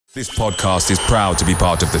This podcast is proud to be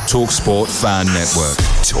part of the TalkSport Fan Network.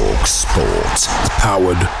 TalkSport.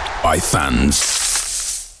 Powered by fans.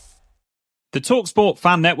 The TalkSport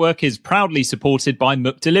Fan Network is proudly supported by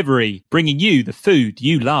McDelivery, bringing you the food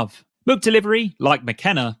you love. McDelivery, like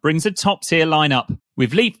McKenna, brings a top-tier lineup.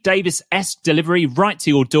 With Leif Davis-esque delivery right to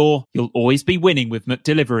your door, you'll always be winning with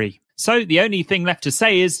McDelivery. So the only thing left to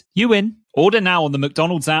say is, you win. Order now on the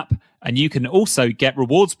McDonald's app, and you can also get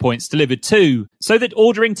rewards points delivered too, so that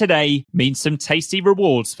ordering today means some tasty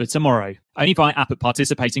rewards for tomorrow. Only via app at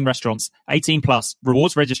participating restaurants. 18 plus.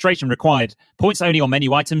 Rewards registration required. Points only on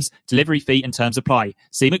menu items. Delivery fee and terms apply.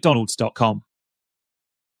 See mcdonalds.com.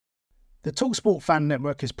 The TalkSport Fan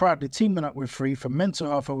Network is proudly teaming up with Free for Mental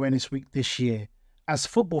Health Awareness Week this year. As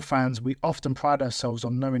football fans, we often pride ourselves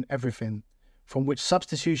on knowing everything, from which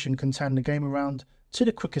substitution can turn the game around to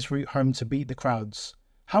the quickest route home to beat the crowds.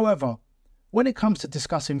 However, when it comes to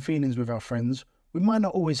discussing feelings with our friends, we might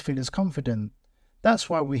not always feel as confident. That's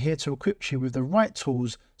why we're here to equip you with the right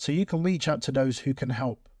tools so you can reach out to those who can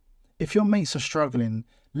help. If your mates are struggling,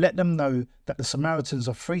 let them know that the Samaritans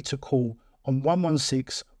are free to call on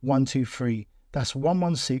 116 123. That's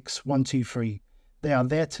 116 123. They are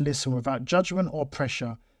there to listen without judgment or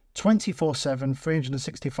pressure, 24/7,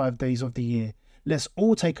 365 days of the year. Let's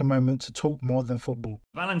all take a moment to talk more than football.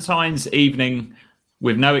 Valentine's evening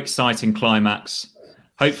with no exciting climax.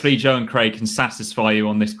 Hopefully Joe and Craig can satisfy you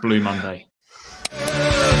on this Blue Monday.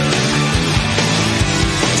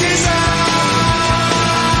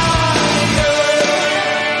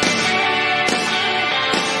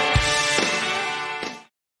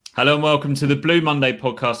 Hello and welcome to the Blue Monday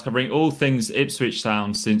podcast covering all things Ipswich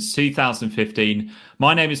Town since 2015.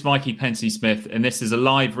 My name is Mikey Pensy-Smith and this is a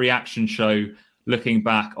live reaction show looking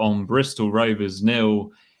back on Bristol Rovers 0,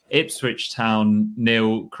 Ipswich Town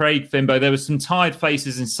 0. Craig Fimbo, there were some tired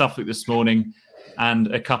faces in Suffolk this morning and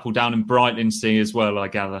a couple down in Brightlingsea as well, I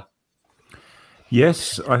gather.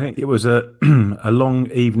 Yes, I think it was a a long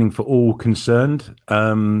evening for all concerned.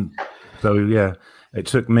 It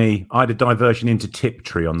took me, I had a diversion into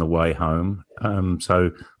Tiptree on the way home.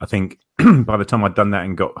 So I think by the time I'd done that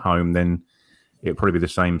and got home, then it'd probably be the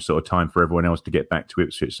same sort of time for everyone else to get back to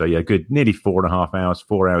Ipswich. So yeah, good, nearly 4.5 hours,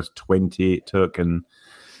 4 hours 20 it took. And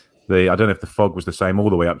I don't know if the fog was the same all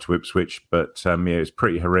the way up to Ipswich, but it was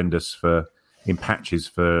pretty horrendous in patches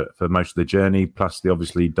for most of the journey. Plus the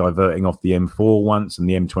obviously diverting off the M4 once and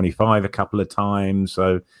the M25 a couple of times.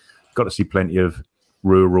 So got to see plenty of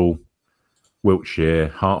rural Wiltshire,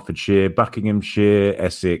 Hertfordshire, Buckinghamshire,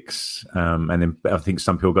 Essex, and then I think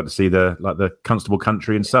some people got to see the Constable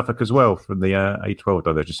country in Suffolk as well from the A12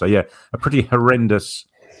 diversion. So yeah, a pretty horrendous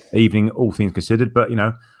evening, all things considered. But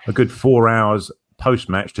a good 4 hours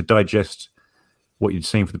post-match to digest what you'd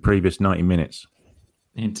seen for the previous 90 minutes.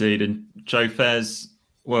 Indeed, and Joe Fairs,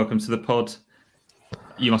 welcome to the pod.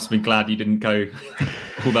 You must have been glad you didn't go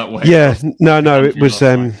all that way. Yeah, no, it was.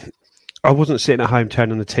 I wasn't sitting at home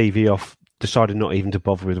turning the TV off. Decided not even to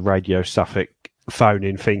bother with Radio Suffolk,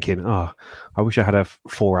 phoning, thinking, I wish I had a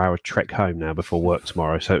 4-hour trek home now before work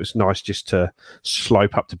tomorrow. So it was nice just to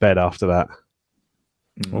slope up to bed after that.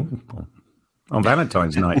 Oh, on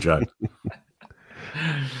Valentine's night, Joe.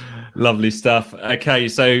 Lovely stuff. Okay,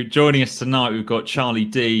 so joining us tonight, we've got Charlie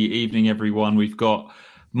D. Evening, everyone. We've got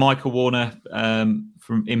Michael Warner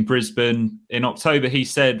from in Brisbane. In October, he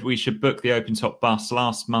said we should book the open top bus.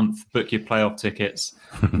 Last month, book your playoff tickets.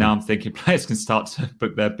 Now I'm thinking players can start to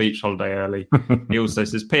book their beach holiday early. He also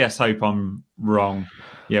says, P.S. hope I'm wrong.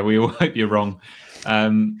 Yeah, we all hope you're wrong.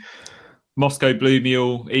 Moscow Blue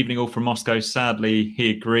Mule, evening all from Moscow. Sadly, he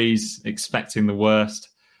agrees, expecting the worst.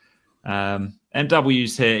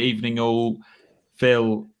 MW's here, evening all.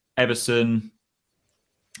 Phil Everson.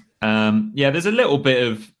 There's a little bit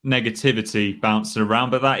of negativity bouncing around,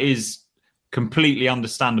 but that is completely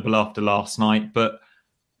understandable after last night. But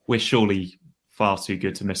we're surely far too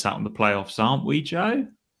good to miss out on the playoffs, aren't we, Joe?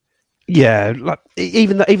 Yeah,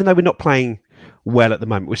 even though we're not playing well at the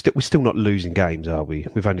moment, we're still not losing games, are we?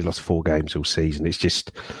 We've only lost 4 games all season. It's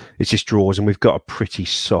just draws, and we've got a pretty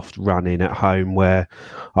soft run in at home where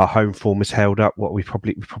our home form has held up. We're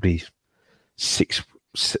probably 7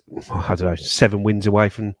 wins away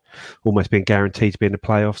from almost being guaranteed to be in the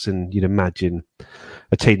playoffs. And you'd imagine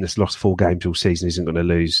a team that's lost 4 games all season isn't going to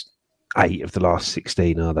lose 8 of the last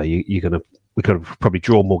 16, are they? We're going to probably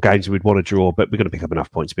draw more games than we'd want to draw, but we're going to pick up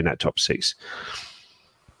enough points to be in that top 6.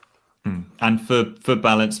 And for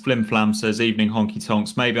balance, Flim Flam says, evening honky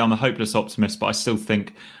tonks. Maybe I'm a hopeless optimist, but I still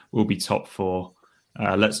think we'll be top 4.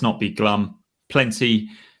 Let's not be glum. Plenty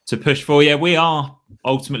to push for. Yeah, we are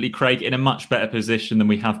ultimately, Craig, in a much better position than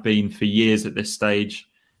we have been for years at this stage.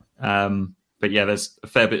 But yeah, there's a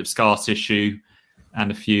fair bit of scar tissue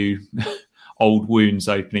and a few old wounds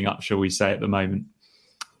opening up, shall we say, at the moment.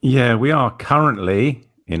 Yeah, we are currently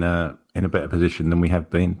in a better position than we have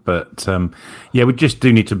been. But we just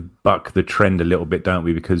do need to buck the trend a little bit, don't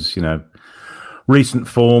we? Because, recent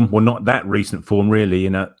form, well, not that recent form really,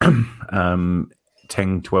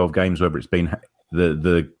 10, 12 games, whether it's been,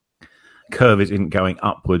 the curve isn't going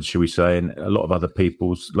upwards, shall we say, and a lot of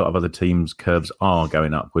other teams' curves are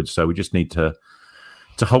going upwards. So we just need to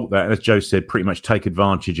halt that. And as Joe said, pretty much take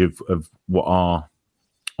advantage of what are,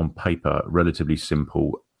 on paper, relatively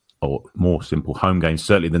simple or more simple home games,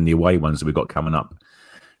 certainly than the away ones that we've got coming up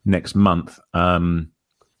next month. And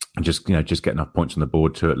just get enough points on the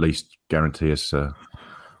board to at least guarantee us a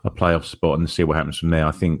playoff spot and see what happens from there.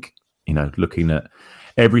 I think, looking at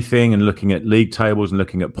everything and looking at league tables and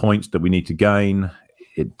looking at points that we need to gain,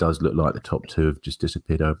 it does look like the top two have just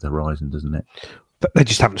disappeared over the horizon, doesn't it? But they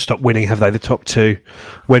just haven't stopped winning, have they? The top two,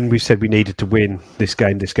 when we said we needed to win this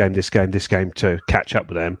game to catch up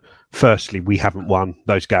with them. Firstly, we haven't won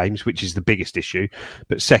those games, which is the biggest issue.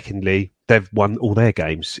 But secondly, they've won all their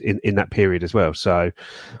games in that period as well. So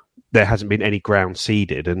there hasn't been any ground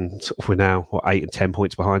ceded, and we're now 8 and 10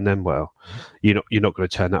 points behind them. Well, you're not going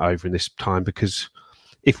to turn that over in this time, because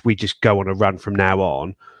if we just go on a run from now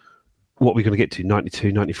on, what are we going to get to?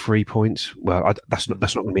 92, 93 points? Well, that's not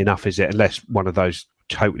going to be enough, is it? Unless one of those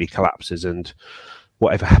totally collapses and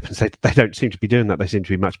whatever happens, they don't seem to be doing that. They seem to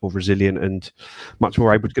be much more resilient and much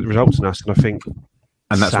more able to get the results than us. And I think,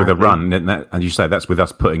 and that's sadly, with a run, isn't that? And you say that's with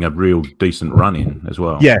us putting a real decent run in as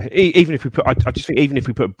well. Yeah, even if we put, I just think even if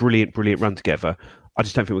we put a brilliant run together, I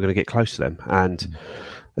just don't think we're going to get close to them. And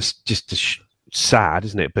it's just sad,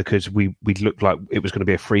 isn't it? Because we looked like it was going to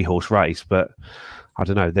be a 3-horse race, but I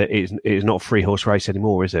don't know. It is not a 3-horse race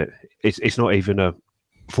anymore, is it? It's not even a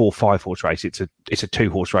 4 or 5 horse race. It's a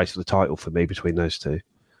 2-horse race for the title for me between those two.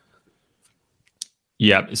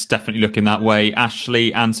 Yeah, it's definitely looking that way.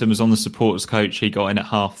 Ashley Anton was on the supporters coach. He got in at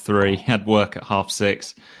 3:30. Had work at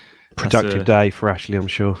 6:30. Productive day for Ashley, I'm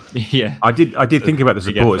sure. Yeah, I did think about the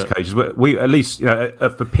supporters coaches. We at least,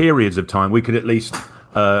 for periods of time, we could at least.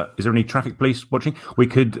 Is there any traffic police watching? We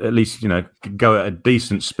could at least, go at a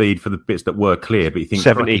decent speed for the bits that were clear. But you think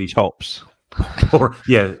 70 tops. Or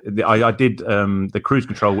I did. The cruise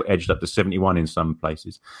control edged up to 71 in some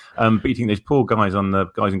places. But you think these poor guys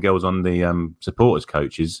and girls on the supporters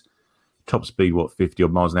coaches, top speed 50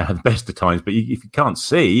 odd miles an hour at the best of times. But if you can't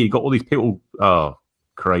see, you got all these people. Oh,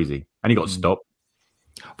 crazy! And you got to stop.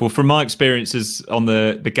 Well, from my experiences on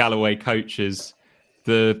the Galloway coaches,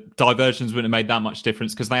 the diversions wouldn't have made that much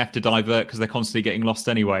difference because they have to divert because they're constantly getting lost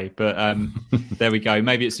anyway. But there we go.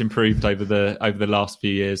 Maybe it's improved over the last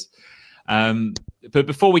few years. But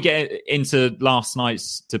before we get into last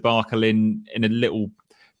night's debacle in a little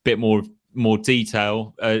bit more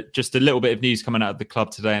detail, just a little bit of news coming out of the club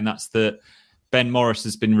today, and that's that Ben Morris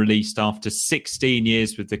has been released after 16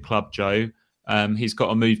 years with the club, Joe. He's got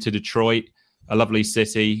a move to Detroit, a lovely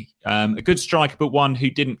city, a good striker, but one who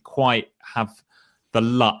didn't quite have the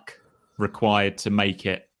luck required to make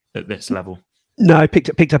it at this level. No,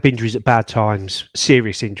 picked up injuries at bad times,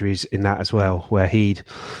 serious injuries in that as well, where he'd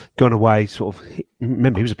gone away.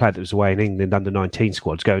 Remember, he was a player that was away in England under 19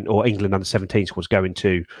 squads or England under 17 squads going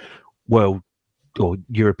to World or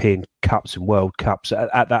European Cups and World Cups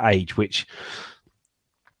at that age, which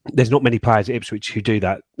there's not many players at Ipswich who do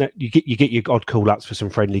that. You get your odd call-ups for some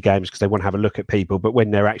friendly games because they want to have a look at people, but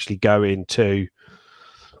when they're actually going to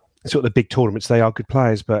sort of the big tournaments, they are good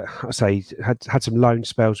players. But I say had some loan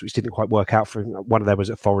spells which didn't quite work out for him. One of them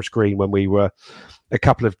was at Forest Green when we were a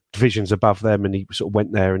couple of divisions above them, and he sort of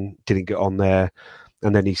went there and didn't get on there.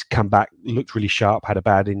 And then he's come back, looked really sharp, had a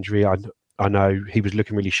bad injury. I know he was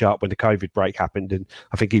looking really sharp when the COVID break happened, and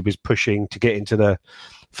I think he was pushing to get into the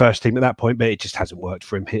first team at that point, but it just hasn't worked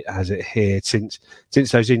for him, has it, here since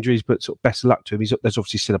those injuries. But sort of best of luck to him. There's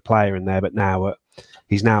obviously still a player in there, but now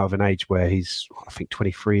he's now of an age where he's, I think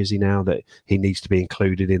 23 is he now, that he needs to be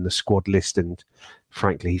included in the squad list, and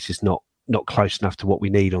frankly he's just not close enough to what we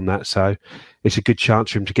need on that. So it's a good chance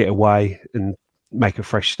for him to get away and make a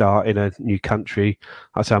fresh start in a new country.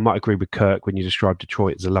 I might agree with Kirk when you described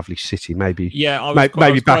Detroit as a lovely city. Maybe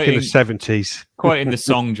maybe back in the 70s. Quite in the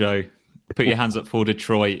song, Joe. Put your hands up for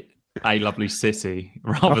Detroit, a lovely city.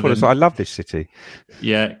 I love this city.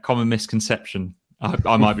 Yeah, common misconception.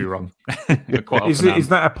 I might be wrong. Is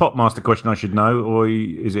that a Popmaster question I should know, or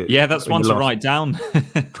is it? Yeah, that's one to write down.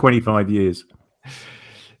 25 years.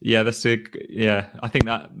 Yeah, I think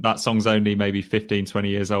that song's only maybe 15, 20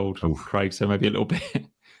 years old, Craig. So maybe a little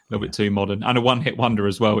little bit too modern, and a one-hit wonder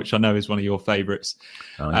as well, which I know is one of your favourites.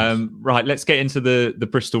 Nice. Right, let's get into the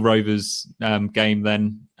Bristol Rovers game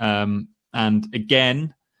then. And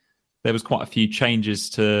again, there was quite a few changes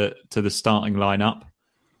to the starting lineup.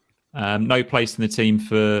 No place in the team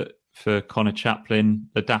for Connor Chaplin.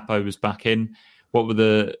 Ladapo was back in. What were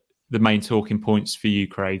the main talking points for you,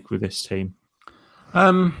 Craig, with this team?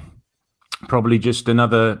 Probably just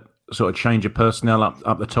another sort of change of personnel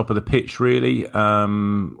up the top of the pitch, really.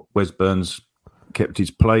 Wes Burns kept his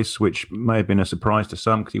place, which may have been a surprise to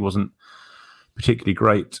some because he wasn't particularly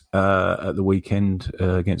great at the weekend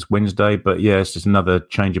against Wednesday. But yeah, it's just another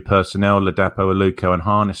change of personnel. Ladapo, Aluko and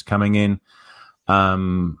Harness coming in.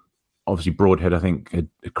 Obviously, Broadhead, I think, had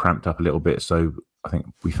cramped up a little bit. So I think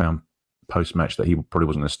we found post-match that he probably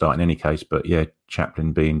wasn't going to start in any case. But yeah,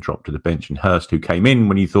 Chaplin being dropped to the bench and Hurst, who came in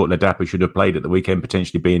when you thought Ladapo should have played at the weekend,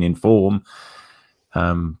 potentially being in form,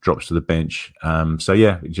 drops to the bench. So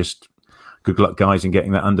yeah, just good luck, guys, in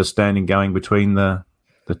getting that understanding going between the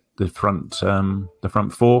front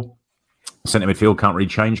four. Centre midfield can't really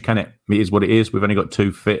change, can it? It is what it is. We've only got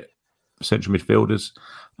 2 fit central midfielders.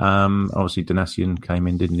 Obviously, Donasian came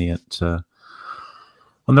in, didn't he,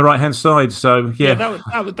 on the right-hand side. So, yeah.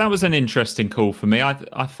 That was an interesting call for me.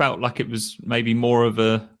 I felt like it was maybe more of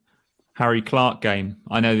a Harry Clark game.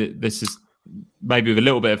 I know that this is maybe with a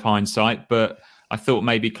little bit of hindsight, but I thought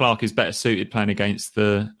maybe Clark is better suited playing against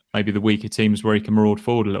maybe the weaker teams where he can maraud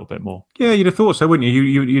forward a little bit more. Yeah, you'd have thought so, wouldn't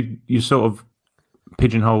you? You sort of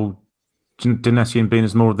pigeonhole Donasian being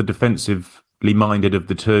as more of the defensively minded of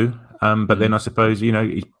the two. But then I suppose,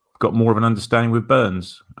 he's got more of an understanding with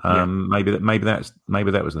Burns. Maybe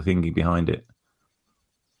that was the thinking behind it.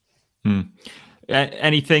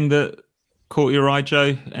 Anything that caught your eye,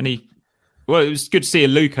 Joe? Well, it was good to see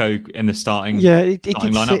Aluko in the starting. Yeah, it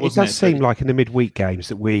lineup, it does seem like in the midweek games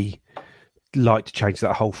that we like to change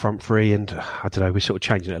that whole front three, and I don't know, we're sort of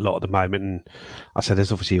changing it a lot at the moment. And I said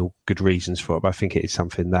there's obviously all good reasons for it, but I think it is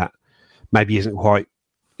something that maybe isn't quite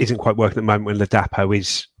working at the moment when Ladapo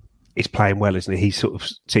is playing well, isn't he? He sort of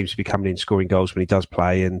seems to be coming in, scoring goals when he does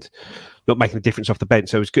play, and not making a difference off the bench.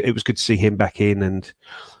 So it was good to see him back in. And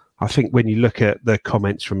I think when you look at the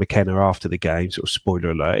comments from McKenna after the game, sort of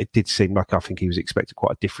spoiler alert, it did seem like I think he was expecting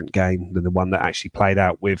quite a different game than the one that actually played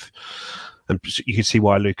out with. And you can see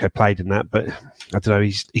why Aluko played in that, but I don't know.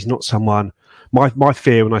 He's not someone. My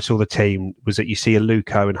fear when I saw the team was that you see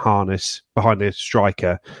Aluko and Harness behind the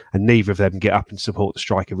striker, and neither of them get up and support the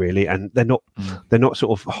striker really. And they're not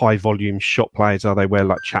sort of high volume shot players, are they? Where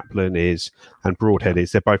like Chaplin is and Broadhead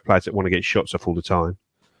is. They're both players that want to get shots off all the time.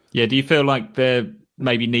 Yeah. Do you feel like there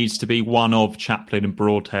maybe needs to be one of Chaplin and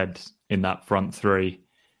Broadhead in that front three?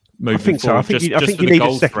 I think so. I think you need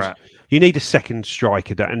a second. You need a second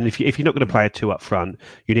striker, and if you're not going to play a 2 up front,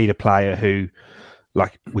 you need a player who, I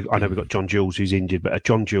know we've got John Jules who's injured, but a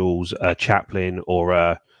John Jules, a Chaplin, or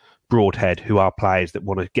a Broadhead, who are players that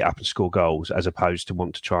want to get up and score goals, as opposed to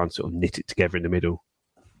want to try and sort of knit it together in the middle.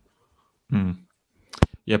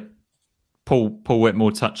 Yeah, Paul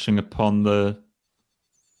Whitmore touching upon the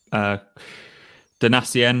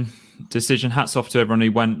Donasian decision. Hats off to everyone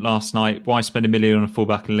who went last night. Why spend $1 million on a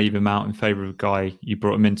fullback and leave him out in favour of a guy you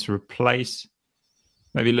brought him in to replace?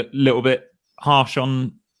 Maybe a little bit harsh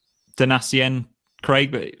on Donasian,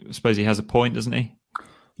 Craig, but I suppose he has a point, doesn't he?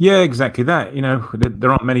 Yeah, exactly that.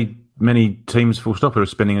 There aren't many teams full stop who are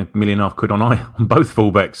spending £1.5 million on both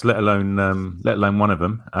fullbacks, let alone one of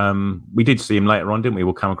them. We did see him later on, didn't we?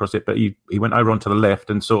 We'll come across it, but he went over onto the left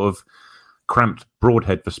and sort of cramped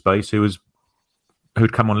Broadhead for space,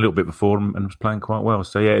 who'd come on a little bit before and was playing quite well.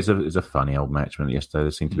 So yeah, it's a funny old match. Yesterday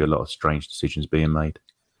there seemed to be a lot of strange decisions being made.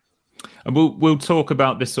 And we'll talk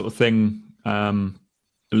about this sort of thing a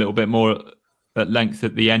little bit more at length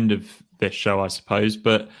at the end of this show, I suppose.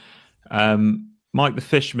 But Mike the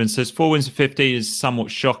Fisherman says 4 wins of 15 is somewhat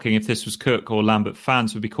shocking. If this was Cook or Lambert,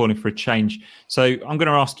 fans would be calling for a change. So I'm going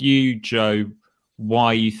to ask you, Joe,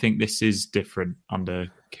 why you think this is different under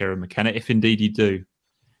Kieran McKenna, if indeed you do.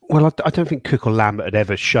 Well, I don't think Cook or Lambert had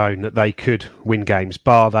ever shown that they could win games,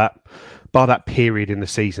 bar that period in the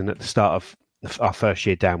season at the start of our first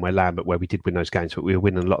year down where we did win those games, but we were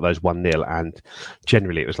winning a lot of those 1-0, and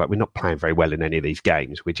generally it was like we're not playing very well in any of these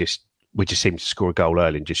games. We just seem to score a goal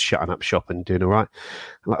early and just shutting up shop and doing all right.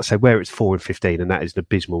 And like I say, where it's 4 and 15, and that is an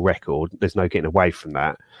abysmal record, there's no getting away from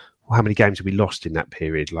that. Well, how many games have we lost in that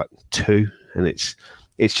period? Like 2, and it's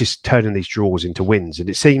just turning these draws into wins. And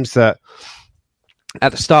it seems that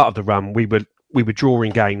at the start of the run, we were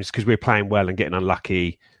drawing games because we were playing well and getting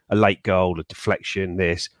unlucky, a late goal, a deflection,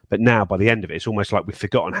 this. But now, by the end of it, it's almost like we've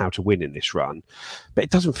forgotten how to win in this run. But it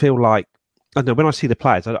doesn't feel like, I don't know, when I see the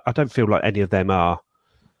players, I don't feel like any of them are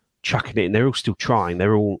chucking it in. They're all still trying.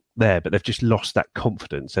 They're all there, but they've just lost that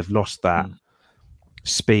confidence. They've lost that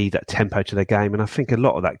speed, that tempo to their game. And I think a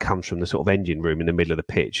lot of that comes from the sort of engine room in the middle of the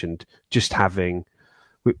pitch and just having...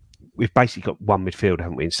 We've basically got one midfielder,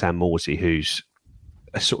 haven't we, in Sam Morsey, who's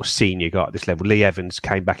a sort of senior guy at this level. Lee Evans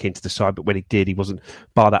came back into the side, but when he did, he wasn't,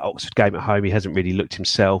 bar that Oxford game at home, he hasn't really looked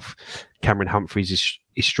himself. Cameron Humphreys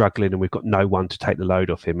is struggling, and we've got no one to take the load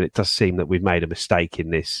off him. And it does seem that we've made a mistake in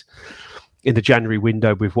the January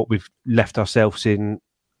window with what we've left ourselves in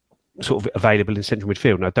sort of available in central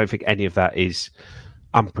midfield. And I don't think any of that is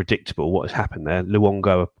unpredictable, what has happened there.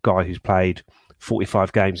 Luongo, a guy who's played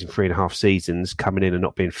 45 games in 3.5 seasons, coming in and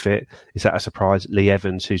not being fit. Is that a surprise? Lee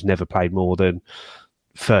Evans, who's never played more than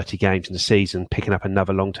 30 games in the season, picking up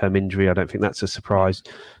another long-term injury. I don't think that's a surprise.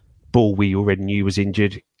 Ball, we already knew was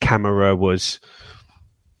injured. Camara was...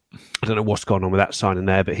 I don't know what's gone on with that signing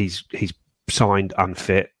there, but he's signed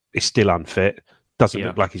unfit. Is still unfit. Doesn't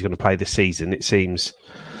look like he's going to play this season. It seems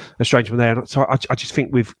a strange one there. So I just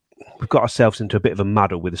think we've got ourselves into a bit of a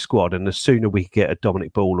muddle with the squad, and the sooner we get a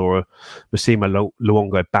Dominic Ball or a Massimo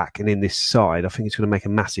Luongo back and in this side, I think it's going to make a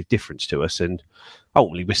massive difference to us. And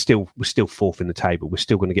ultimately, we're still fourth in the table. We're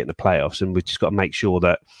still going to get in the playoffs, and we've just got to make sure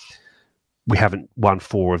that we haven't won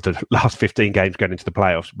 4 of the last 15 games going into the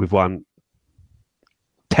playoffs. We've won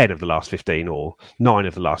 10 of the last 15 or 9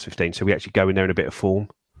 of the last 15, so we actually go in there in a bit of form.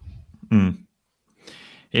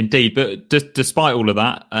 Indeed, but despite all of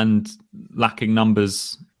that and lacking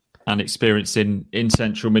numbers and experience in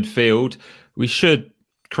central midfield, we should,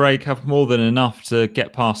 Craig, have more than enough to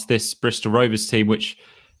get past this Bristol Rovers team, which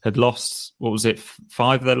had lost,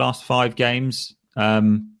 5 of their last 5 games.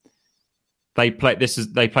 They played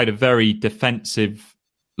a very defensive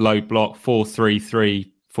low block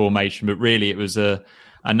 4-3-3 formation, but really it was a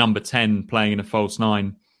number 10 playing in a false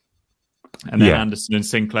 9. And then Anderson and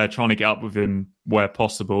Sinclair trying to get up with him where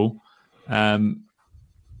possible. Is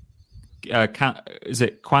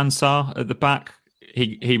it Quansah at the back?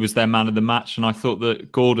 He was their man of the match, and I thought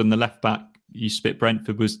that Gordon, the left back, you spit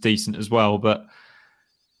Brentford, was decent as well. But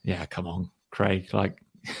yeah, come on, Craig. Like,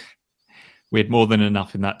 we had more than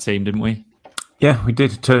enough in that team, didn't we? Yeah, we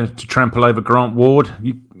did to trample over Grant Ward.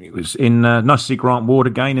 It was nice to see Grant Ward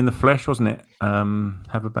again in the flesh, wasn't it?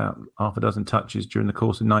 Have about half a dozen touches during the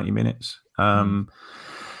course of 90 minutes.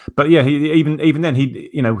 But yeah, even then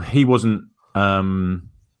he wasn't.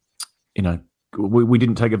 We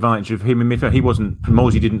didn't take advantage of him in midfield. He wasn't.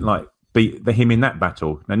 Morsey didn't beat him in that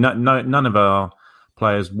battle. Now, none of our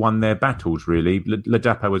players won their battles really.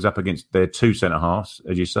 Ladapo was up against their 2 centre halves,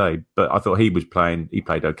 as you say, but I thought he played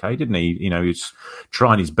okay, didn't he? He was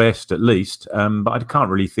trying his best at least. But I can't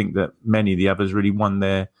really think that many of the others really won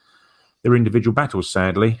their individual battles,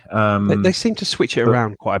 sadly. They seem to switch it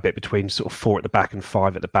around quite a bit between sort of 4 at the back and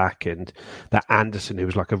 5 at the back, and that Anderson, who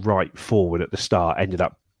was like a right forward at the start, ended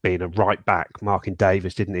up being a right back, marking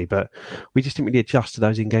Davis, didn't he? But we just didn't really adjust to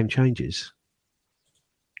those in-game changes.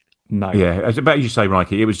 No. Yeah, as you say,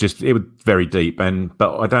 Rikey, it was very deep,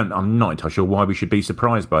 but I'm not entirely sure why we should be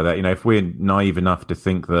surprised by that. If we're naive enough to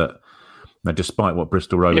think that, despite what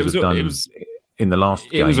Bristol Rovers have done in the last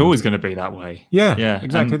game, it was always going to be that way. Yeah,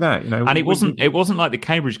 exactly that. And it wasn't like the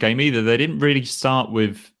Cambridge game either. They didn't really start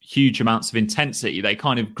with huge amounts of intensity. They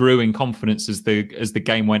kind of grew in confidence as the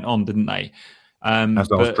game went on, didn't they? As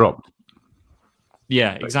I was dropped.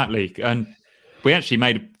 Yeah, exactly. And we actually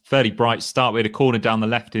made a fairly bright start. We had a corner down the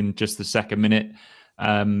left in just the second minute.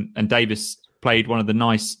 And Davis played one of the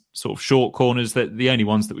nice sort of short corners, that the only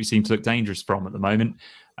ones that we seem to look dangerous from at the moment.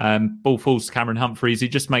 Ball falls to Cameron Humphreys. He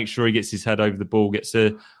just makes sure he gets his head over the ball, gets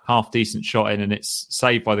a half decent shot in, and it's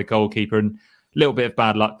saved by the goalkeeper. And a little bit of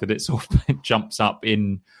bad luck that it sort of jumps up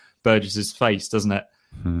in Burgess's face, doesn't it?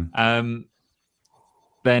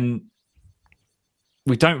 Then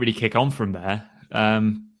we don't really kick on from there.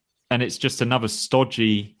 And it's just another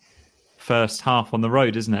stodgy first half on the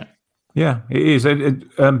road, isn't it? Yeah, it is.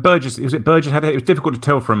 Burgess, it was difficult to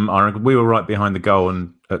tell from Ireland. We were right behind the goal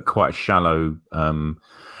and at quite a shallow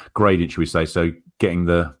gradient, should we say. So getting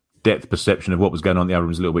the depth perception of what was going on in the other room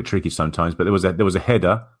was a little bit tricky sometimes. But there was a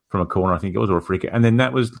header from a corner, I think it was, or a free kick. And then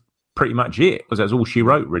that was pretty much it. That's all she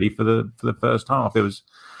wrote, really, for the first half. There was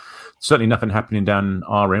certainly nothing happening down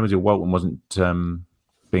our end. Walton wasn't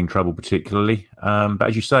being troubled particularly. But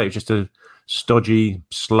as you say, it's just a stodgy,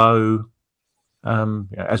 slow,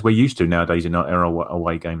 as we're used to nowadays in our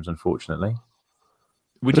away games, unfortunately.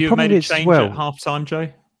 Would you have made a change at half-time, Joe?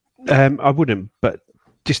 I wouldn't, but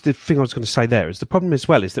just the thing I was going to say there is the problem as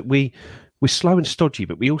well is that we're slow and stodgy,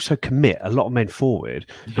 but we also commit a lot of men forward,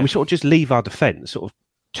 and we sort of just leave our defence sort of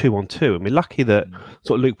 2-on-2. And we're lucky that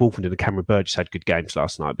sort of Luke Wolfenden and Cameron Burgess had good games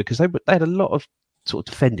last night, because they had a lot of sort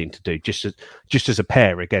of defending to do, just as a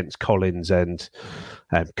pair against Collins and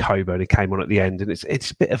Coburn, who came on at the end, and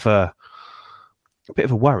it's a bit of a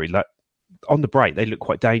worry. Like on the break, they look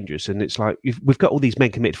quite dangerous, and it's like we've got all these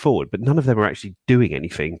men committed forward, but none of them are actually doing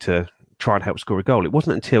anything to try and help score a goal. It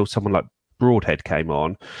wasn't until someone like Broadhead came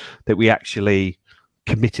on that we actually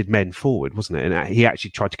committed men forward, wasn't it? And he actually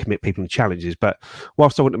tried to commit people in challenges. But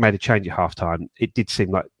whilst I wouldn't have made a change at half time, it did seem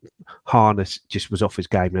like Harness just was off his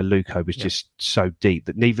game, and Aluko was just so deep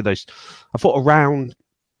that neither of those. I thought around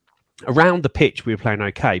the pitch we were playing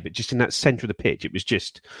okay, but just in that centre of the pitch, it was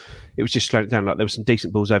just slowing it down. Like there were some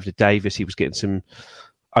decent balls over to Davis. He was getting some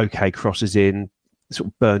okay crosses in. Sort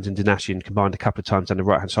of Burns and Donashian combined a couple of times on the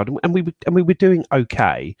right hand side, and we were doing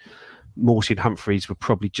okay. Morsey and Humphreys were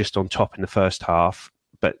probably just on top in the first half,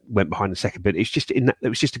 but went behind the second. But it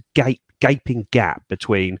was just a gaping gap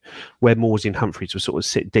between where Morsey and Humphreys were sort of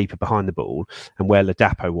sit deeper behind the ball and where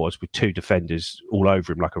Ladapo was with two defenders all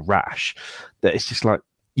over him like a rash. That it's just like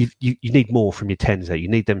you need more from your tens there. You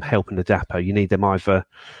need them helping Ladapo. You need them either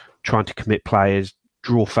trying to commit players,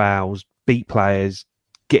 draw fouls, beat players,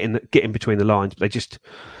 get in between the lines.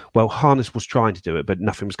 But Harness was trying to do it, but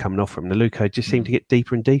nothing was coming off from him. Aluko just seemed to get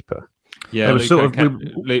deeper and deeper. Yeah,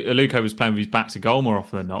 Aluko was playing with his back to goal more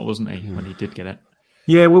often than not, wasn't he, when he did get it?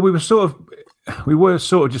 Yeah, well, we were sort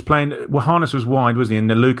of just playing. Well, Harness was wide, wasn't he?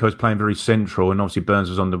 And Aluko was playing very central, and obviously Burns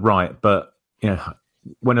was on the right. But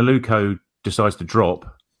when Aluko decides to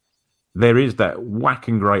drop, there is that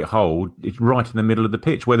whacking great hold. It's right in the middle of the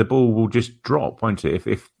pitch where the ball will just drop, won't it?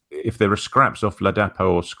 If there are scraps off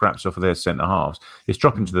Ladapo or scraps off of their centre halves, it's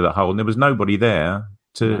dropping to that hole, and there was nobody there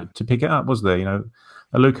to pick it up, was there?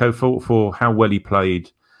 Aluko fought for how well he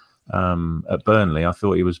played at Burnley. I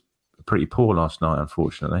thought he was pretty poor last night,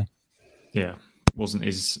 unfortunately. Yeah, wasn't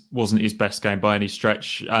his best game by any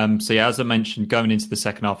stretch. As I mentioned, going into the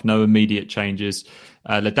second half, no immediate changes.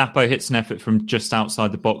 Ladapo hits an effort from just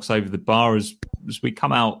outside the box over the bar as we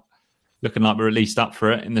come out looking like we're at least up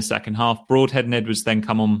for it in the second half. Broadhead and Edwards then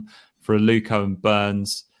come on for Aluko and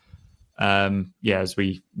Burns. As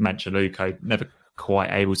we mentioned, Aluko never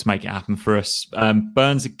quite able to make it happen for us.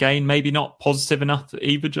 Burns again, maybe not positive enough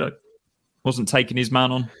either, Joe. Wasn't taking his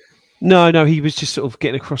man on. No, he was just sort of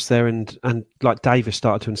getting across there, and like Davis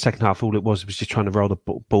started to in the second half, all it was just trying to roll the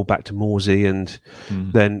ball back to Morsey, and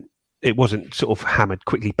then it wasn't sort of hammered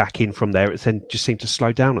quickly back in from there. It then just seemed to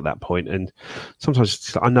slow down at that point. And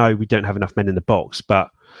sometimes I know we don't have enough men in the box, but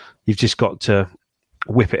you've just got to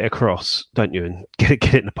whip it across, don't you, and get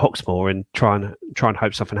it in the box more and try and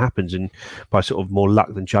hope something happens. And by sort of more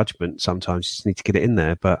luck than judgment, sometimes you just need to get it in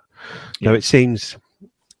there. But it seems,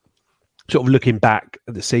 sort of looking back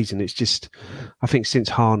at the season, it's just, I think since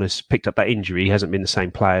Harness picked up that injury, he hasn't been the same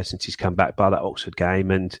player since he's come back by that Oxford game,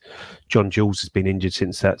 and John Jules has been injured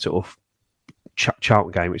since that sort of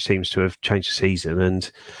Charlton game, which seems to have changed the season.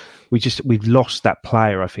 And we've lost that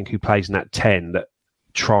player, I think, who plays in that 10 that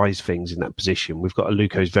tries things in that position. We've got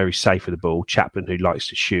Aluko who's very safe with the ball, Chapman who likes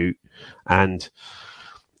to shoot, and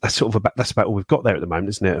that's about all we've got there at the moment,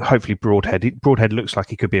 isn't it? Hopefully Broadhead looks like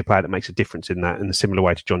he could be a player that makes a difference in that, in a similar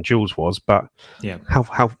way to John Jules was. But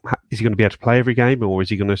how is he going to be able to play every game, or is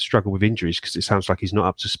he going to struggle with injuries? Because it sounds like he's not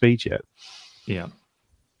up to speed yet.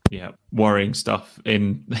 Yeah, worrying stuff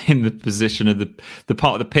in the position of the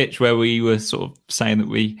part of the pitch where we were sort of saying that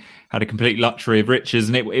we had a complete luxury of riches,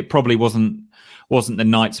 and it probably wasn't the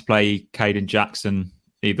night to play Caden Jackson,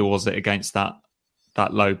 either was it, against that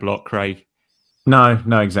low block, Craig? No,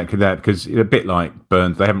 exactly that, because a bit like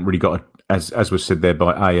Burns, they haven't really got, as was said there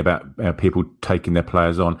by A about people taking their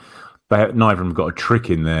players on, neither of them got a trick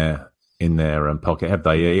in their pocket, have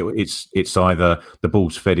they? It's either the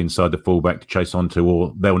ball's fed inside the fullback to chase onto,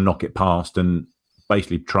 or they'll knock it past and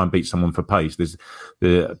basically try and beat someone for pace. There's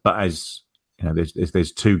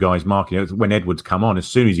two guys marking. When Edwards come on, as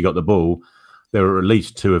soon as he got the ball, there were at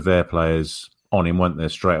least two of their players on him, weren't there,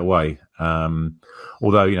 straight away?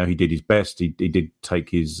 Although he did his best, he did take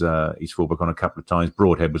his fullback on a couple of times.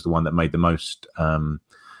 Broadhead was the one that made the most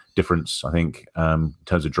difference, I think, in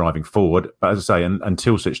terms of driving forward. But as I say,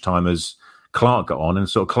 until such time as Clark got on, and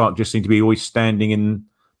sort of Clark just seemed to be always standing in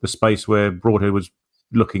the space where Broadhead was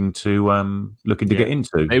looking to get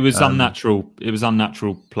into. It was unnatural. It was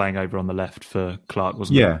unnatural playing over on the left for Clark,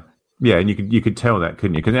 wasn't it? Yeah, and you could tell that,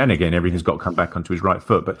 couldn't you? And again, everything's got to come back onto his right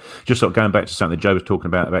foot. But just sort of going back to something that Joe was talking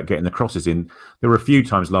about getting the crosses in, there were a few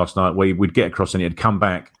times last night where we'd get a cross and it'd come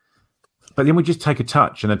back, but then we'd just take a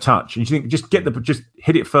touch, and you think just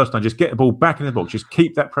hit it first time, just get the ball back in the box, just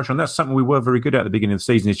keep that pressure on. That's something we were very good at the beginning of the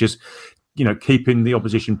season. Is just keeping the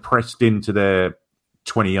opposition pressed into their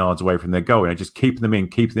 20 yards away from their goal, just keeping them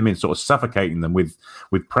in, sort of suffocating them with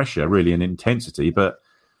pressure, really, and intensity. But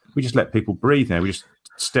we just let people breathe now. We just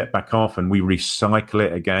step back off and we recycle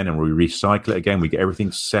it again and we recycle it again. We get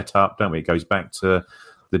everything set up, don't we? It goes back to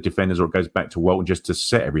the defenders or it goes back to Walton just to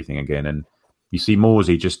set everything again. And you see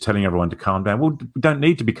Morsey just telling everyone to calm down. Well, we don't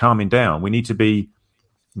need to be calming down. We need to be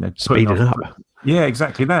speeding up. Yeah,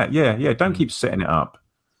 exactly that. Yeah. Don't keep setting it up.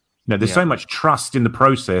 There's so much trust in the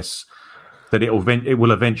process that it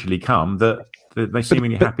will eventually come that they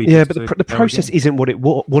seemingly happy. Yeah, but the process isn't what it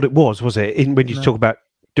was it? When you talk about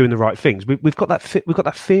doing the right things, we've got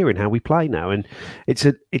that fear in how we play now, and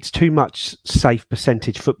it's too much safe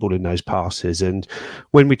percentage football in those passes. And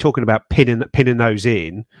when we're talking about pinning those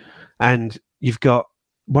in, and you've got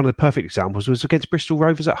one of the perfect examples was against Bristol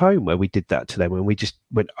Rovers at home, where we did that to them, and we just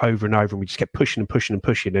went over and over, and we just kept pushing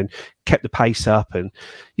and kept the pace up. And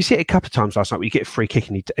you see it a couple of times last night where you get a free kick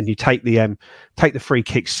and you take the free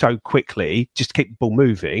kick so quickly just to keep the ball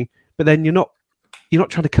moving, but then you're not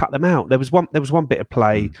trying to cut them out. There was one bit of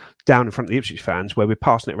play down in front of the Ipswich fans where we're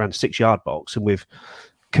passing it around the 6-yard box, and we've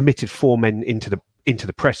committed 4 men into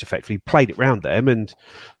the press, effectively played it round them, and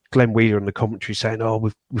Glenn Wheeler on the commentary saying, "Oh,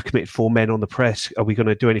 we've committed 4 men on the press. Are we going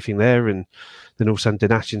to do anything there?" And then all of a sudden,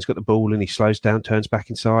 Donatian's got the ball and he slows down, turns back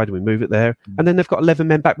inside, and we move it there. And then they've got 11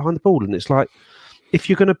 men back behind the ball, and it's like, if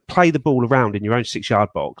you're going to play the ball around in your own 6-yard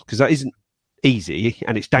box, because that isn't easy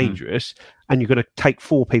and it's dangerous, and you're going to take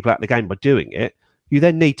 4 people out of the game by doing it, you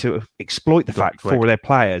then need to exploit the fact 4 of their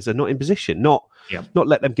players are not in position, not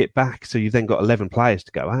let them get back. So you've then got 11 players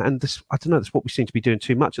to go at, and I don't know, that's what we seem to be doing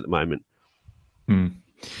too much at the moment.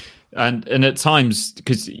 And at times,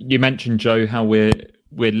 because you mentioned, Joe, how we're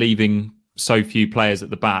leaving so few players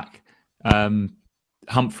at the back.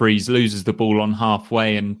 Humphreys loses the ball on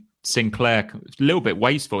halfway, and Sinclair, a little bit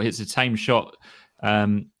wasteful, hits a tame shot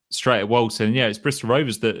straight at Walton. Yeah, it's Bristol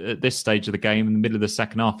Rovers that at this stage of the game, in the middle of the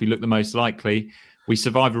second half, you look the most likely. We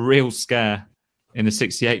survive a real scare in the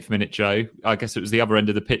 68th minute, Joe. I guess it was the other end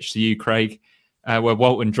of the pitch to you, Craig, where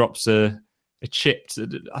Walton drops a chipped,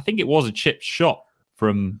 I think it was a chipped shot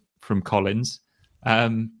from Collins.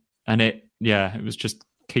 And it was just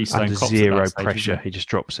Keystone under Cops zero stage, pressure. He just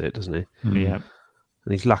drops it, doesn't he? Yeah.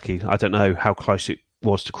 And he's lucky. I don't know how close it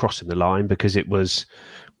was to crossing the line, because it was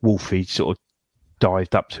Wolfie sort of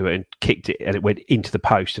dived up to it and kicked it, and it went into the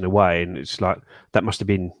post and away. And it's like, that must have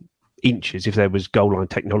been inches. If there was goal line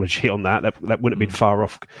technology on that wouldn't have been far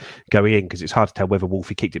off going in, because it's hard to tell whether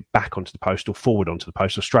Wolfie kicked it back onto the post or forward onto the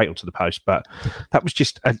post or straight onto the post. But that was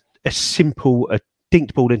just a simple,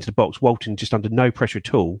 dinked ball into the box. Walton just under no pressure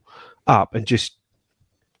at all, up and just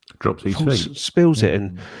drops his feet, spills it.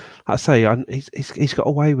 And I say, he's got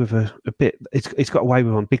away with a bit. He's got away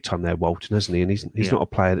with one big time there, Walton, hasn't he? And he's not a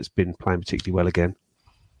player that's been playing particularly well again.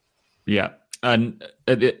 Yeah. And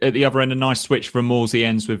at the other end, a nice switch from Morsey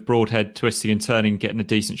ends with Broadhead twisting and turning, getting a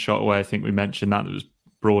decent shot away. I think we mentioned that. It was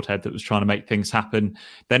Broadhead that was trying to make things happen.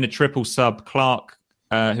 Then a triple sub, Clark,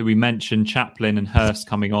 who we mentioned, Chaplin and Hurst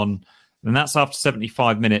coming on. And that's after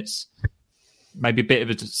 75 minutes. Maybe a bit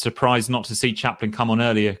of a surprise not to see Chaplin come on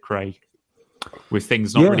earlier, Craig, with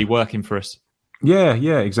things not really working for us. Yeah,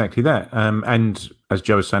 exactly that. And as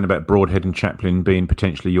Joe was saying about Broadhead and Chaplin being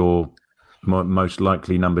potentially your most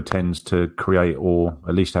likely number 10s to create or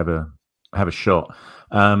at least have a shot.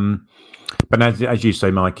 But as you say,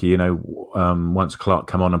 Mikey, once Clark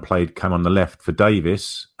came on the left for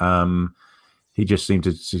Davis, he just seemed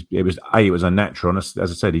to. It was unnatural. As I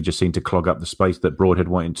said, he just seemed to clog up the space that Broadhead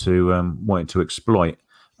wanted to exploit.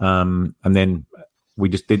 And then we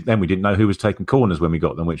didn't know who was taking corners when we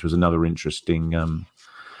got them, which was another interesting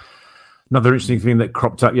thing that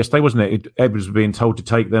cropped up yesterday, wasn't it? Ed was being told to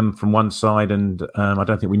take them from one side, and I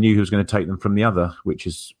don't think we knew who was going to take them from the other, which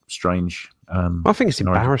is strange. I think it's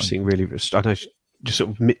embarrassing, really. I know, just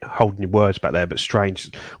sort of holding your words back there, but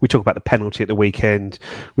strange. We talk about the penalty at the weekend.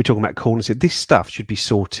 We're talking about corners. This stuff should be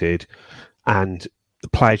sorted, and the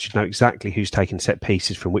players should know exactly who's taking set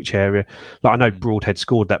pieces from which area. Like, I know Broadhead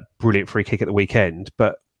scored that brilliant free kick at the weekend,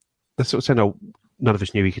 but they're sort of saying, "Oh, none of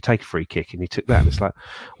us knew he could take a free kick," and he took that. And it's like,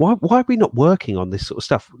 why are we not working on this sort of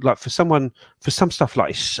stuff? Like, for some stuff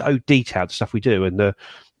like it's so detailed, the stuff we do, and the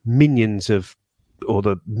millions,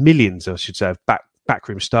 I should say, of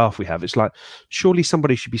backroom staff we have. It's like, surely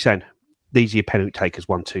somebody should be saying, these are your penalty takers,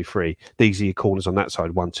 1, 2, 3. These are your corners on that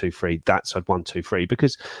side, 1, 2, 3. That side, 1, 2, 3.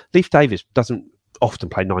 Because Leif Davis doesn't often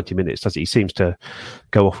play 90 minutes, does he? He seems to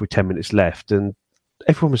go off with 10 minutes left, and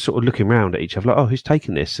everyone was sort of looking around at each other like, oh, who's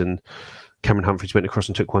taking this? And Cameron Humphreys went across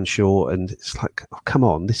and took one short, and it's like, oh, come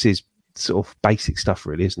on, this is sort of basic stuff,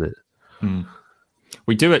 really, isn't it?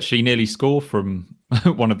 We do actually nearly score from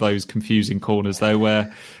one of those confusing corners though,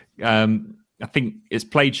 where I think it's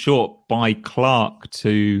played short by Clark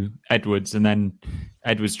to Edwards, and then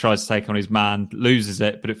Edwards tries to take on his man, loses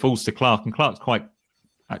it, but it falls to Clark, and Clark's quite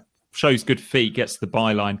shows good feet, gets to the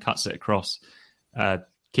byline, cuts it across.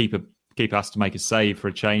 Keeper has to make a save for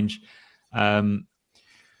a change. And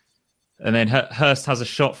then Hurst has a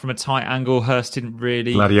shot from a tight angle. Hurst didn't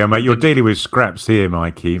really... Bloody hell, mate. You're dealing with scraps here,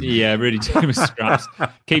 Mikey. Yeah, really dealing with scraps.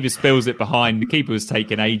 Keeper spills it behind. The keeper was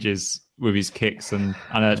taking ages with his kicks, and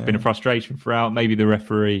I know it's been a frustration throughout. Maybe the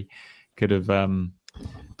referee could have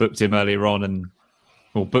booked him earlier on,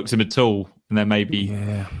 or booked him at all, and then maybe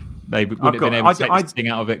they wouldn't have been able to take this thing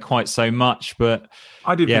out of it quite so much. But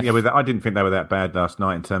I didn't think they were that bad last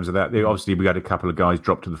night in terms of that. Obviously, we had a couple of guys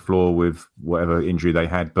drop to the floor with whatever injury they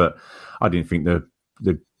had, but I didn't think the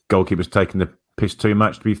goalkeeper's taking the piss too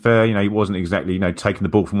much, to be fair. He wasn't exactly, taking the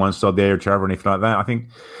ball from one side of the area to the other or anything like that. I think,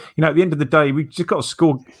 at the end of the day, we just got to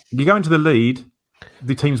score. You go into the lead,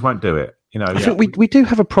 the teams won't do it. I think we do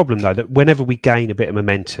have a problem, though, that whenever we gain a bit of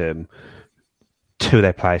momentum, two of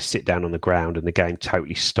their players sit down on the ground and the game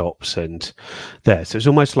totally stops. And there, so it's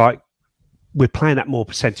almost like we're playing that more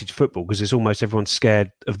percentage football because it's almost everyone's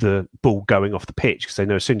scared of the ball going off the pitch because they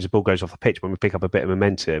know as soon as the ball goes off the pitch, when we pick up a bit of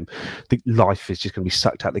momentum, the life is just going to be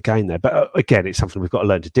sucked out of the game there. But again, it's something we've got to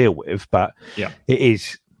learn to deal with. But it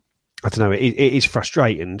is, I don't know, it is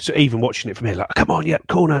frustrating. So even watching it from here, like, come on,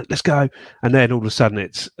 corner, let's go. And then all of a sudden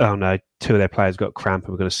it's, oh no, two of their players got cramp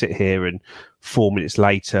and we're going to sit here, and 4 minutes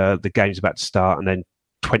later, the game's about to start, and then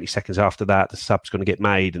 20 seconds after that, the sub's going to get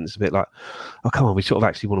made, and it's a bit like, oh, come on, we sort of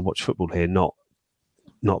actually want to watch football here, not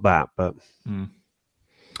that. But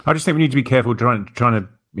I just think we need to be careful trying to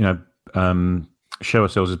show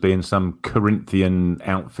ourselves as being some Corinthian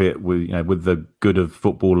outfit with the good of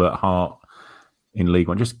football at heart in League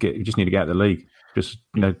One. You just need to get out of the league. Just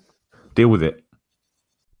deal with it.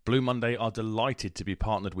 Blue Monday are delighted to be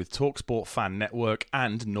partnered with TalkSport Fan Network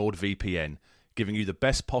and NordVPN, giving you the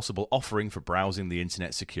best possible offering for browsing the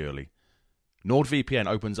internet securely. NordVPN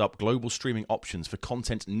opens up global streaming options for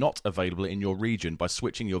content not available in your region by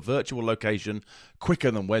switching your virtual location quicker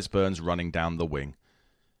than Wes Burns running down the wing.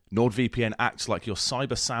 NordVPN acts like your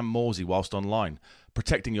cyber Sam Morsey whilst online,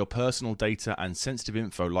 protecting your personal data and sensitive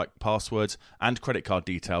info like passwords and credit card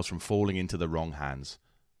details from falling into the wrong hands.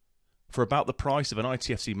 For about the price of an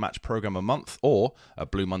ITFC match program a month or a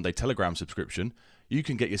Blue Monday Telegram subscription, you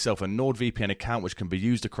can get yourself a NordVPN account which can be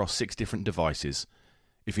used across 6 different devices.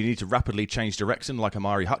 If you need to rapidly change direction like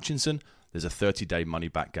Amari Hutchinson, there's a 30-day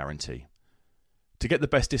money-back guarantee. To get the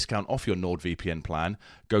best discount off your NordVPN plan,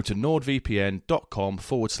 go to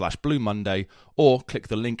nordvpn.com/Blue Monday or click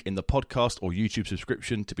the link in the podcast or YouTube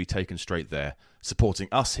subscription to be taken straight there, supporting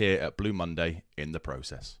us here at Blue Monday in the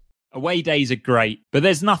process. Away days are great, but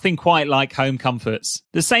there's nothing quite like home comforts.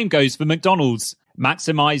 The same goes for McDonald's.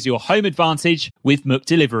 Maximise your home advantage with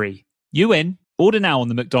McDelivery. You in? Order now on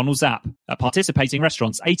the McDonald's app. At participating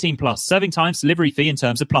restaurants, 18+, serving times, delivery fee and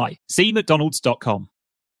terms apply. See mcdonalds.com.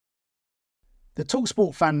 The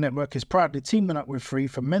TalkSport Fan Network is proudly teaming up with Free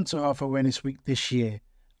for Mental Health Awareness Week this year.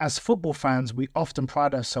 As football fans, we often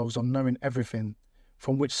pride ourselves on knowing everything,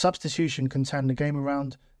 from which substitution can turn the game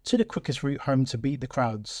around to the quickest route home to beat the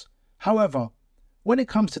crowds. However, when it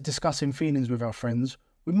comes to discussing feelings with our friends,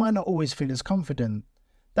 we might not always feel as confident.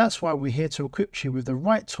 That's why we're here to equip you with the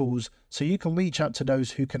right tools so you can reach out to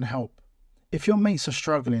those who can help. If your mates are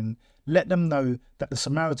struggling, let them know that the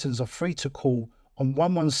Samaritans are free to call on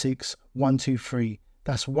 116 123.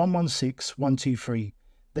 That's 116 123.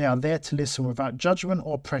 They are there to listen without judgment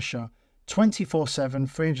or pressure, 24/7,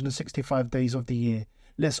 365 days of the year.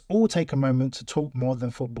 Let's all take a moment to talk more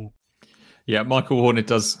than football. Yeah, Michael Horner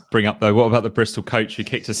does bring up, though, what about the Bristol coach who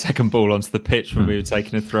kicked a second ball onto the pitch when we were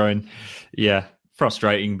taking a throw in? Yeah,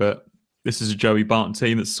 frustrating, but this is a Joey Barton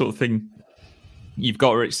team. That's the sort of thing you've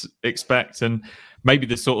got to expect, and maybe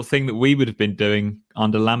the sort of thing that we would have been doing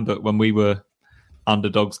under Lambert when we were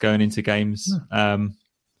underdogs going into games.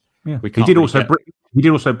 He did also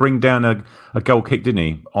bring down a goal kick, didn't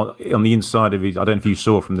he? On the inside of his, I don't know if you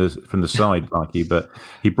saw from the side, Mikey, but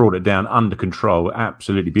he brought it down under control,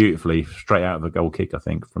 absolutely beautifully, straight out of a goal kick. I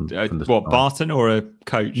think from the what, Barton or a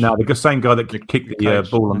coach? No, the same guy that kicked the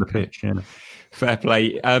ball on the pitch. Yeah. Fair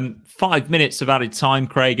play. 5 minutes of added time,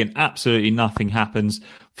 Craig, and absolutely nothing happens.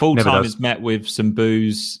 Full time is met with some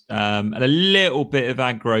boos and a little bit of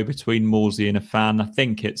aggro between Morsey and a fan. I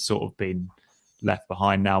think it's sort of been left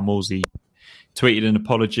behind now. Morsey tweeted an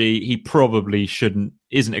apology. He probably shouldn't.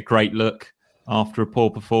 Isn't a great look after a poor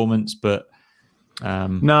performance, but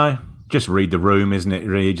no, just read the room, isn't it?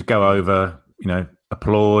 Really, just go over,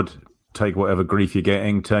 applaud, take whatever grief you're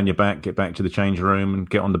getting, turn your back, get back to the change room, and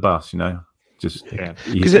get on the bus. Just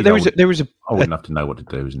because there is old enough to know what to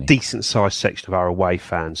do, isn't he? Decent sized section of our away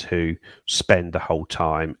fans who spend the whole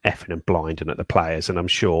time effing and blinding at the players, and I'm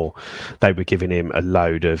sure they were giving him a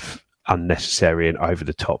load of unnecessary and over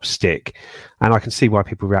the top stick. And I can see why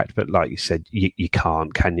people react, but like you said, you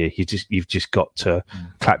can't, can you? You've just got to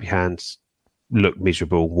clap your hands, look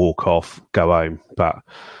miserable, walk off, go home. But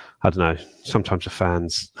I don't know. Sometimes the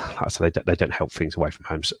fans, like I say, they don't help things away from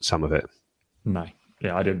home. Some of it. No,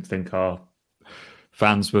 yeah, I didn't think our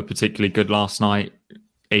fans were particularly good last night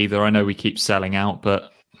either. I know we keep selling out,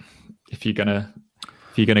 but if you're gonna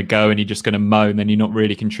go and you're just gonna moan, then you're not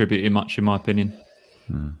really contributing much, in my opinion.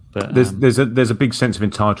 But there's a big sense of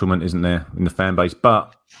entitlement, isn't there, in the fan base?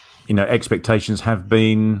 But expectations have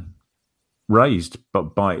been raised,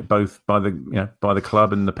 but by the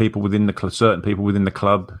club and the people within the club, certain people within the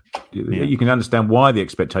club. You can understand why the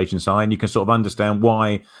expectations are, and you can sort of understand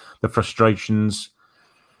why the frustrations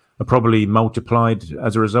are probably multiplied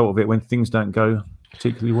as a result of it when things don't go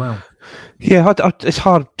particularly well. Yeah, it's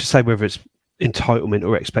hard to say whether it's entitlement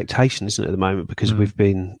or expectation, isn't it, at the moment? Because we've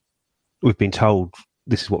been told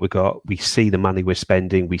this is what we got. We see the money we're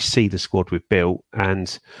spending. We see the squad we've built,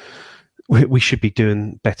 and we should be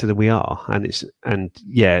doing better than we are. And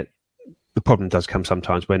the problem does come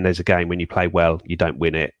sometimes when there's a game when you play well, you don't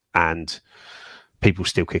win it, and people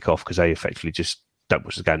still kick off because they effectively just don't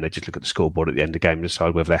watch the game. They just look at the scoreboard at the end of the game and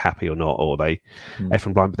decide whether they're happy or not, or they F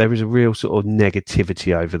and blind. But there is a real sort of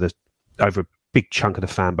negativity over a big chunk of the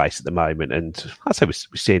fan base at the moment, and I'd say we're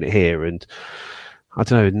seeing it here. And I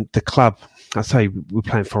don't know, the club, I'd say we're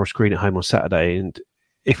playing Forest Green at home on Saturday, and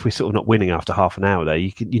if we're sort of not winning after half an hour there,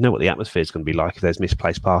 you know what the atmosphere is going to be like if there's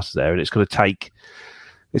misplaced passes there, and it's going to take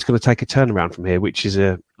a turnaround from here, which is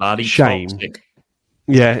a shame. Toxic.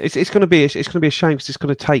 Yeah, it's going to be a shame because it's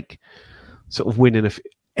going to take sort of winning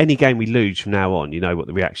any game we lose from now on. You know what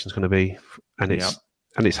the reaction is going to be, and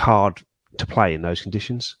it's hard to play in those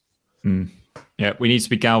conditions. Yeah, we need to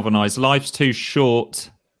be galvanised. Life's too short.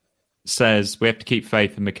 Says we have to keep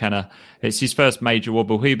faith in McKenna. It's his first major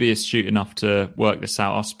wobble. He'll be astute enough to work this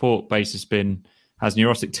out. Our support base has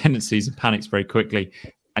neurotic tendencies and panics very quickly.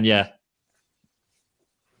 And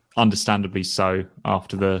understandably so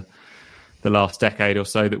after the last decade or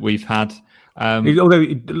so that we've had. Although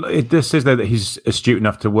it just says there that he's astute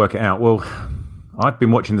enough to work it out. Well, I've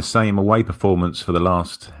been watching the same away performance for the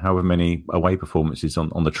last however many away performances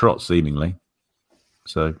on the trot, seemingly.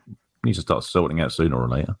 So he needs to start sorting out sooner or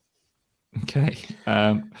later. Okay.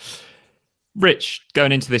 Rich,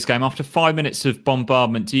 going into this game, after 5 minutes of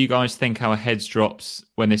bombardment, do you guys think our heads dropped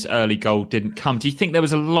when this early goal didn't come? Do you think there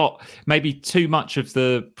was a lot, maybe too much of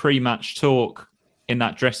the pre-match talk in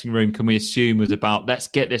that dressing room, can we assume, was about let's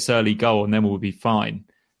get this early goal and then we'll be fine?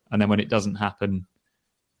 And then when it doesn't happen,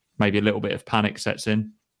 maybe a little bit of panic sets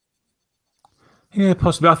in? Yeah,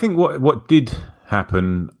 possibly. I think what did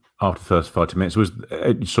happen after the first 5 minutes was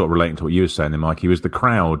sort of relating to what you were saying there, Mikey, was the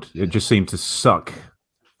crowd. It just seemed to suck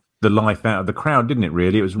the life out of the crowd, didn't it,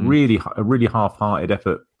 really? It was really a really half-hearted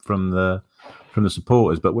effort from the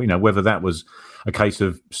supporters. But, whether that was a case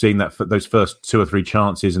of seeing those first 2 or 3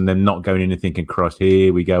 chances and then not going in and thinking, Christ,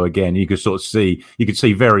 here we go again. You could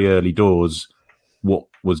see very early doors what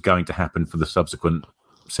was going to happen for the subsequent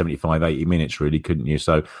 75, 80 minutes, really, couldn't you?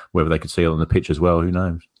 So whether they could see it on the pitch as well, who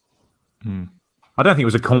knows? I don't think it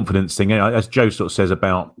was a confidence thing, as Joe sort of says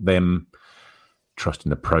about them trusting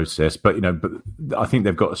the process. But I think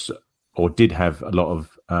they've got or did have a lot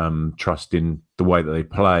of trust in the way that they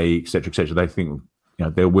play, etc., etc. They think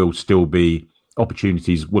there will still be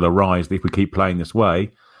opportunities will arise if we keep playing this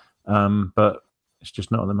way, but it's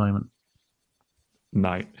just not at the moment.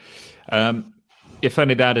 No. If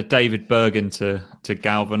only they had a David Bergen to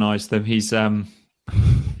galvanise them. He's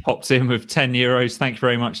popped in with €10. Thanks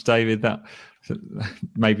very much, David. That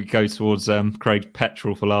maybe go towards Craig's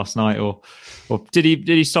petrol for last night, or did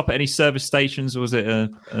he stop at any service stations, or was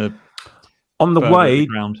it on the way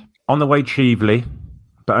Cheveley,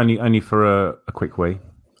 but only for a quick wee?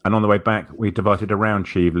 And on the way back, we diverted around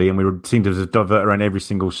Cheveley, and we seemed to divert around every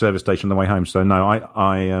single service station on the way home. So no,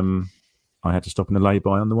 I had to stop in the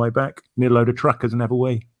lay-by on the way back near a load of truckers and have a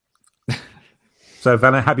wee. So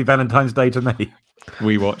happy Valentine's Day to me.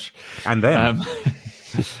 We watch. And then.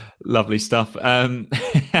 Lovely stuff. I'm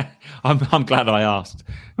glad I asked.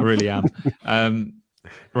 I really am.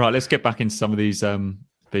 Right, let's get back into some of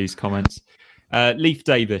these comments. Leif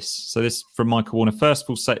Davis. So this from Michael Warner. First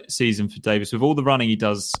full season for Davis. With all the running he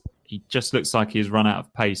does, he just looks like he has run out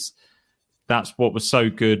of pace. That's what was so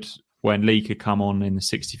good when Lee could come on in the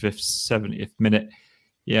 65th, 70th minute.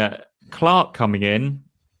 Yeah, Clark coming in.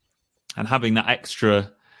 and having that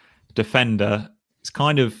extra defender, it's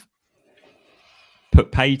kind of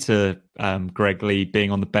put pay to Greg Lee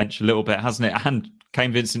being on the bench a little bit, hasn't it? And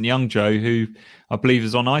Kane Vincent-Young, Joe, who I believe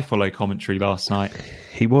was on iFollow commentary last night.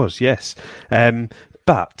 He was, yes.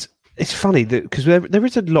 But it's funny that because there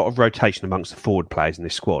is a lot of rotation amongst the forward players in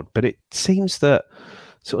this squad, but it seems that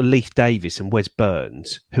sort of Leif Davis and Wes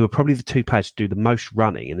Burns, who are probably the two players who do the most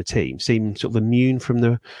running in the team, seem sort of immune from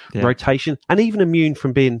the rotation and even immune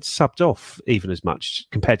from being subbed off even as much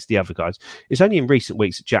compared to the other guys. It's only in recent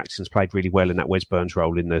weeks that Jackson's played really well in that Wes Burns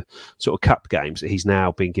role in the sort of cup games that he's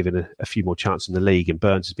now been given a few more chances in the league, and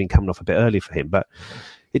Burns has been coming off a bit early for him. But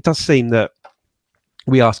it does seem that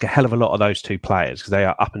we ask a hell of a lot of those two players because they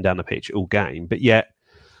are up and down the pitch all game, but yet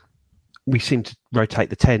we seem to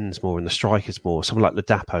rotate the 10s more and the strikers more. Someone like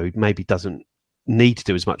Ladapo maybe doesn't need to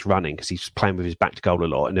do as much running because he's playing with his back to goal a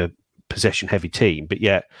lot in a possession-heavy team. But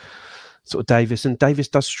yet, sort of Davis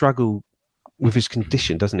does struggle with his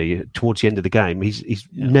condition, doesn't he? Towards the end of the game, he's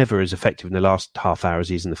never as effective in the last half hour as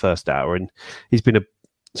he is in the first hour. And he's been a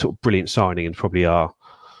sort of brilliant signing and probably our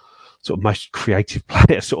sort of most creative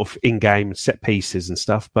player sort of in-game set pieces and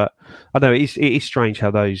stuff. But I know it is strange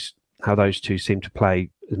how those two seem to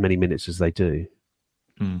play as many minutes as they do.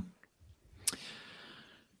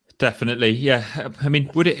 Definitely, yeah. I mean,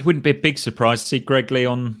 wouldn't be a big surprise to see Greg Lee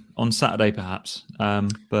on Saturday, perhaps.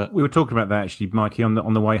 But we were talking about that actually, Mikey,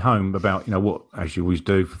 on the way home about what, as you always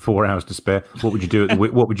do, for 4 hours to spare. What would you do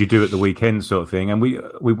what would you do at the weekend, sort of thing? And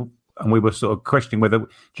we were sort of questioning whether, do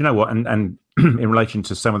you know what? And in relation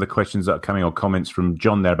to some of the questions that are coming or comments from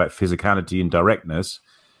John there about physicality and directness,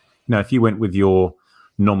 if you went with your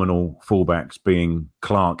nominal fullbacks being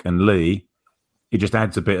Clark and Lee, it just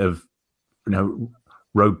adds a bit of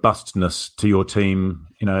robustness to your team,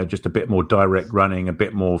 just a bit more direct running, a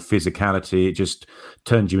bit more physicality. It just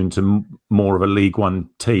turns you into more of a League One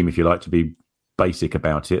team, if you like to be basic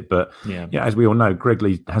about it. But as we all know, Greg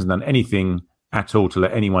Lee hasn't done anything at all to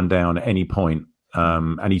let anyone down at any point,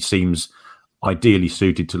 and he seems ideally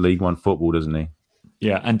suited to League One football, doesn't he?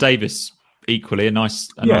 Yeah, and Davis equally a nice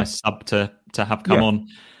sub to have come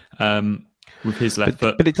on with his left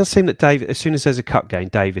foot. But it does seem that Davis, as soon as there's a cup game,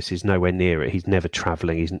 Davis is nowhere near it. He's never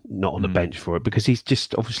travelling. He's not on the bench for it because he's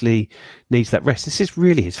just obviously needs that rest. This is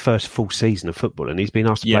really his first full season of football, and he's been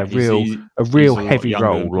asked to play a real heavy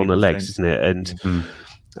role on the legs, isn't it? And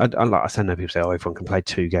like I said, I know people say, everyone can play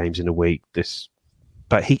 2 games in a week.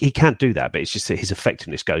 But he can do that. But it's just that his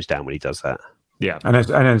effectiveness goes down when he does that. Yeah, and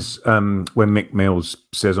as when Mick Mills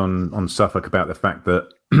says on Suffolk about the fact that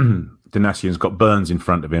Donatian's got Burns in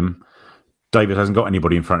front of him, Davis hasn't got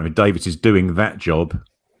anybody in front of him. Davis is doing that job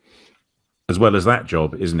as well as that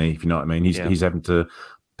job, isn't he? If you know what I mean, he's having to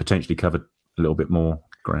potentially cover a little bit more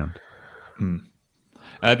ground.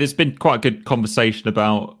 There's been quite a good conversation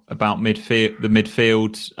about the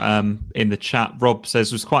midfield in the chat. Rob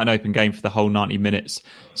says it was quite an open game for the whole 90 minutes.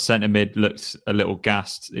 Centre mid looked a little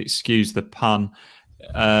gassed. Excuse the pun.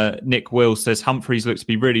 Nick Will says Humphreys looks to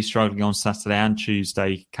be really struggling on Saturday and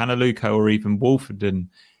Tuesday. Can Aluko or even Wolfenden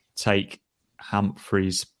take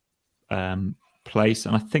Humphreys' place?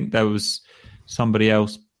 And I think there was somebody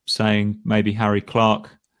else saying maybe Harry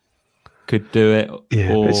Clark could do it.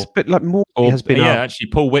 Yeah, it's a bit like more. Actually,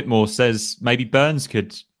 Paul Whitmore says maybe Burns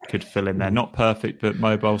could fill in there. Not perfect, but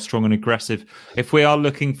mobile, strong, and aggressive. If we are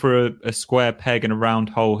looking for a square peg and a round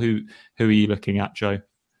hole, who are you looking at, Joe?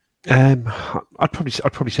 I'd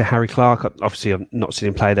probably say Harry Clark. Obviously, I've not seen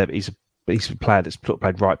him play there, but he's a player that's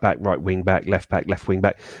played right back, right wing back, left wing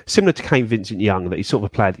back. Similar to Kane Vincent-Young, that he's sort of a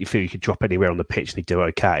player that you feel you could drop anywhere on the pitch and he'd do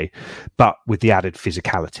okay, but with the added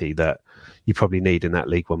physicality that you probably need in that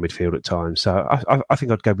League One midfield at times. So I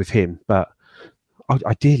think I'd go with him. But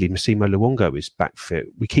ideally, Massimo Luongo is back fit.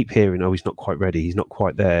 We keep hearing, he's not quite ready. He's not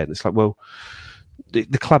quite there. And it's like, well, the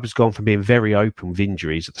club has gone from being very open with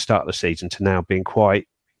injuries at the start of the season to now being quite,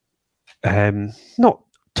 not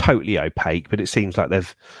totally opaque, but it seems like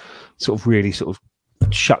they've really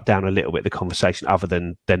shut down a little bit the conversation, other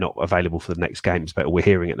than they're not available for the next games. But we're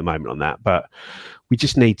hearing at the moment on that. But we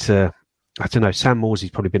just need to, I don't know, Sam Morsey's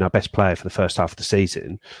probably been our best player for the first half of the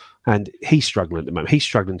season, and he's struggling at the moment. He's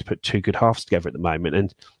struggling to put 2 good halves together at the moment.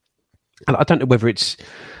 And I don't know whether it's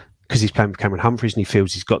because he's playing with Cameron Humphreys and he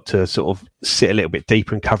feels he's got to sort of sit a little bit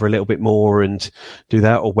deeper and cover a little bit more and do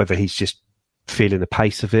that, or whether he's just feeling the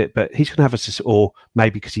pace of it. But he's going to have or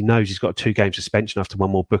maybe because he knows he's got a 2-game suspension after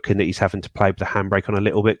one more booking, that he's having to play with the handbrake on a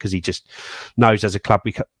little bit, because he just knows as a club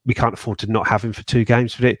we can't afford to not have him for 2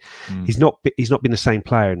 games. But he's not been the same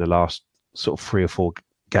player in the last sort of 3 or 4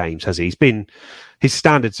 games, has he? His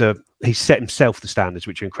standards he's set himself the standards,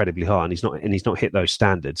 which are incredibly high, and he's not hit those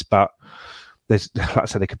standards. But there's, like I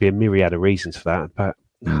said, there could be a myriad of reasons for that.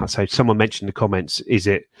 But so someone mentioned in the comments, is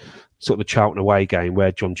it sort of the Charlton away game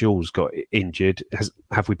where John Jules got injured?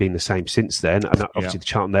 Have we been the same since then? And obviously the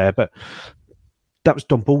Charlton there, but that was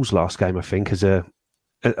Don Ball's last game, I think, as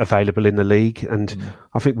available in the league. And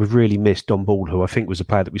I think we've really missed Don Ball, who I think was a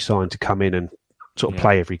player that we signed to come in and sort of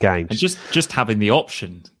play every game. And just having the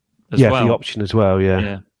option as well. The option as well,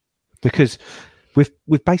 yeah. Because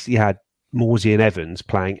we've basically had Morsey and Evans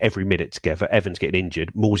playing every minute together. Evans getting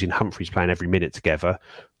injured. Morsey and Humphreys playing every minute together.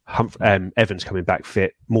 Evans coming back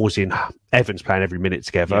fit. Morsey and Evans playing every minute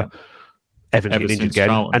together. Evans getting injured again.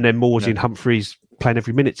 Charlton. And then Morsey and Humphreys playing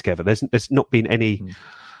every minute together. There's not been any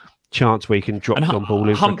chance where you can drop Don Ball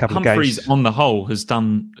in for a couple of games. Humphreys, on the whole, has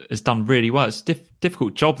done really well. It's a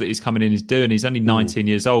difficult job that he's coming in is doing. He's only 19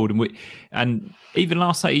 years old, and even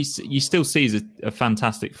last night, you still see he's a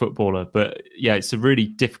fantastic footballer. But it's a really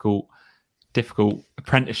difficult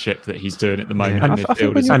apprenticeship that he's doing at the moment. I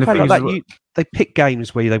think when you play like that, they pick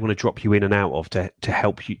games where they want to drop you in and out of to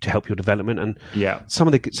help your development. And some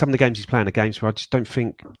of the games he's playing are games where I just don't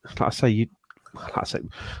think, like I say,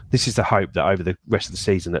 this is the hope that over the rest of the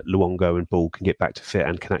season that Luongo and Ball can get back to fit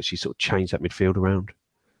and can actually sort of change that midfield around.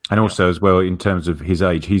 And also as well, in terms of his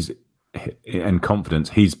age, and confidence,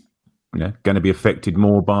 he's going to be affected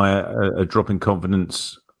more by a drop in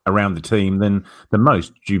confidence around the team than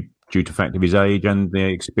most due to the fact of his age and the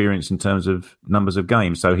experience in terms of numbers of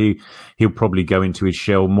games. So he'll probably go into his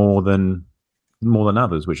shell more than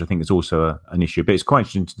others, which I think is also an issue. But it's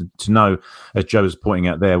quite interesting to know, as Joe was pointing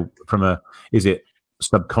out there, is it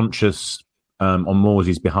subconscious on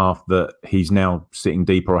Morsey's behalf that he's now sitting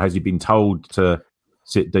deeper, or has he been told to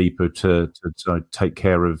sit deeper to take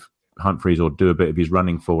care of Humphreys or do a bit of his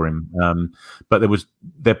running for him? But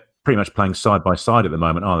they're pretty much playing side by side at the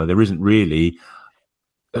moment, aren't they? There isn't really.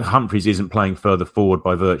 Humphreys isn't playing further forward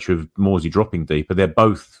by virtue of Morsey dropping deeper. They're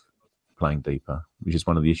both playing deeper, which is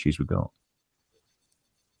one of the issues we've got.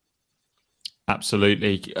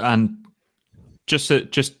 Absolutely. And just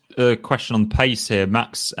a question on pace here.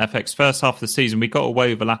 Max FX, first half of the season, we got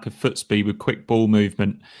away with a lack of foot speed with quick ball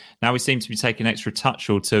movement. Now we seem to be taking an extra touch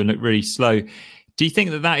or two and look really slow. Do you think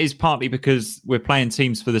that is partly because we're playing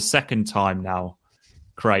teams for the second time now,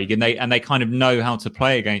 Craig, and they kind of know how to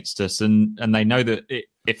play against us, and they know that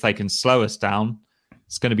if they can slow us down,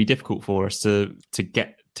 it's going to be difficult for us to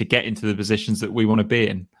get into the positions that we want to be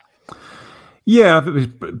in? Yeah, it was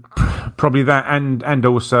probably that, and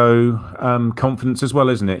also confidence as well,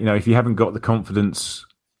 isn't it? If you haven't got the confidence,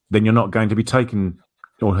 then you're not going to be taking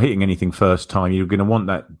or hitting anything first time. You're going to want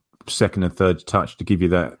that second and third touch to give you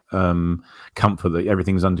that comfort that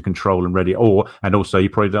everything's under control and ready. And also,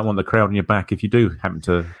 you probably don't want the crowd on your back if you do happen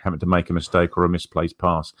to make a mistake or a misplaced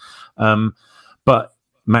pass. But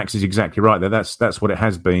Max is exactly right there. That's what it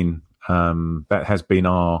has been. That has been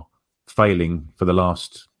our failing for the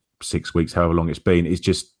last 6 weeks, however long it's been. It's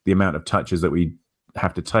just the amount of touches that we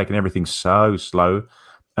have to take, and everything's so slow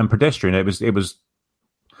and pedestrian. It was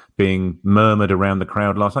being murmured around the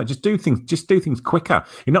crowd last night. Just do things quicker.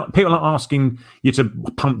 People aren't asking you to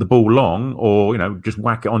pump the ball long or just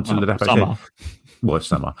whack it onto the summer. Well, it's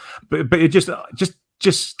summer, but it just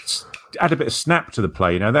add a bit of snap to the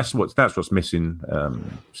play. That's what's missing.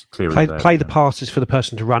 Play the passes for the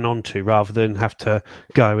person to run onto rather than have to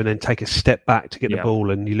go and then take a step back to get the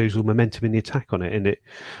ball, and you lose all momentum in the attack on it.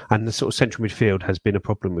 And the sort of central midfield has been a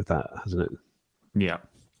problem with that, hasn't it? Yeah.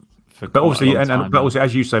 But obviously, but also,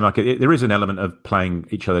 as you say, Mike, there is an element of playing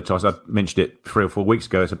each other twice. I mentioned it 3 or 4 weeks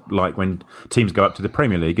ago. It's like when teams go up to the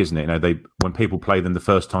Premier League, isn't it? When people play them the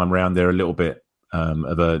first time round, they're a little bit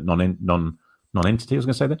of a non-entity. I was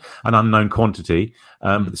going to say that, an unknown quantity.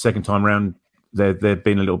 But the second time round, they've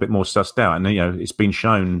been a little bit more sussed out, and it's been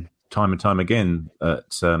shown time and time again that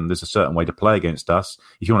there's a certain way to play against us.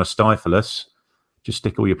 If you want to stifle us, just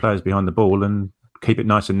stick all your players behind the ball and keep it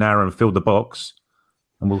nice and narrow and fill the box,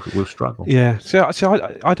 and we'll struggle. Yeah. So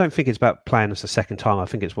I don't think it's about playing us a second time. I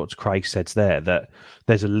think it's what Craig said there, that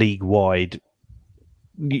there's a league-wide.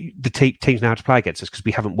 The teams know how to play against us because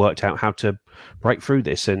we haven't worked out how to break through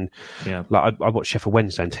this. And I watched Sheffield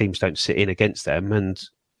Wednesday, and teams don't sit in against them, and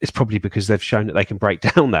it's probably because they've shown that they can break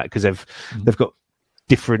down that because they've got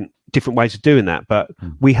different ways of doing that. But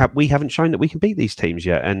we haven't shown that we can beat these teams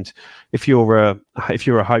yet. And if you're a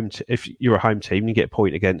home team and you get a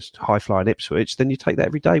point against high flying Ipswich, then you take that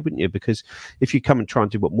every day, wouldn't you? Because if you come and try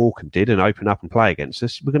and do what Morecambe did and open up and play against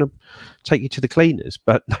us, we're going to take you to the cleaners.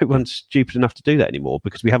 But no one's stupid enough to do that anymore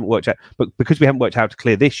because we haven't worked out. But because we haven't worked out how to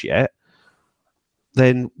clear this yet,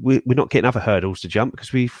 then we're not getting other hurdles to jump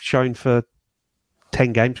because we've shown for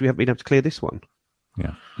 10 games we haven't been able to clear this one.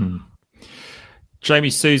 Yeah.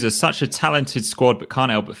 Jamie Souza, such a talented squad, but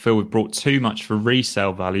can't help but feel we've brought too much for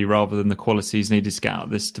resale value rather than the qualities needed to get out of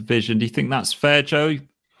this division. Do you think that's fair, Joe?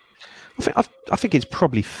 I think it's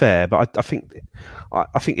probably fair, but I think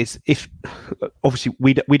it's, if obviously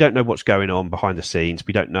we don't know what's going on behind the scenes.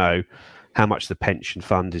 We don't know how much the pension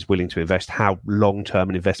fund is willing to invest, how long term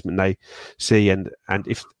an investment they see, and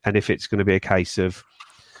if it's going to be a case of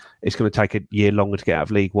it's going to take a year longer to get out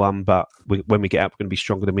of League One, but when we get out, we're going to be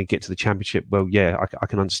stronger than we get to the Championship. Well, yeah, I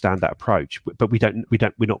can understand that approach, but we're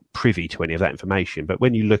not privy to any of that information. But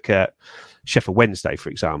when you look at Sheffield Wednesday,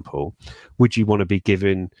 for example, would you want to be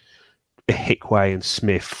given Hickway and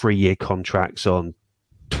Smith 3-year contracts on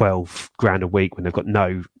 12 grand a week when they've got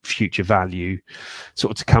no future value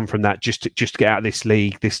sort of to come from that just to get out of this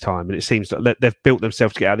league this time? And it seems that they've built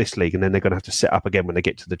themselves to get out of this league, and then they're going to have to set up again when they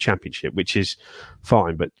get to the Championship, which is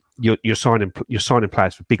fine. But you're signing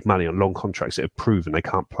players for big money on long contracts that have proven they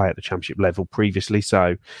can't play at the Championship level previously.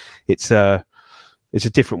 So it's a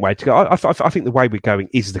different way to go. I think the way we're going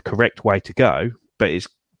is the correct way to go, but it's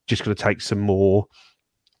just going to take some more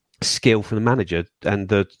skill from the manager and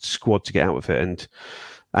the squad to get out of it.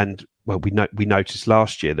 And well, we noticed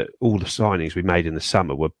last year that all the signings we made in the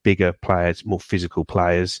summer were bigger players, more physical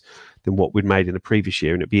players than what we'd made in the previous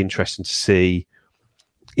year. And it'd be interesting to see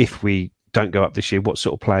if we don't go up this year, what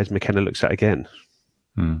sort of players McKenna looks at again.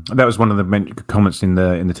 That was one of the comments in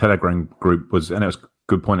the Telegram group and it was a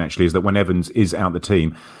good point actually, is that when Evans is out the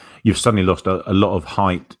team, you've suddenly lost a lot of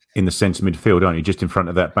height in the centre midfield, aren't you? Just in front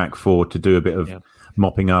of that back four to do a bit of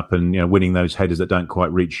mopping up and winning those headers that don't quite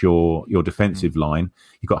reach your defensive line.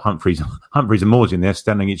 You've got Humphreys and Moores in there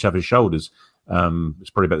standing on each other's shoulders. It's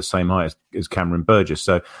probably about the same height as Cameron Burgess.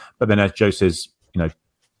 So, but then as Joe says,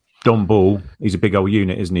 Don Ball, he's a big old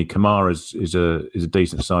unit, isn't he? Kamara is a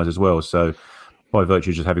decent size as well. So by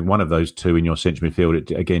virtue of just having one of those two in your central midfield,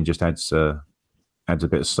 it again just adds a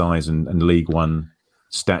bit of size and League One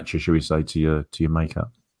stature, shall we say, to your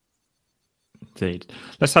makeup. Indeed.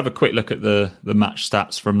 Let's have a quick look at the match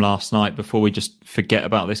stats from last night before we just forget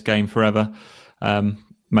about this game forever.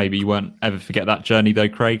 Maybe you won't ever forget that journey though,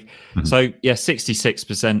 Craig. Mm-hmm. So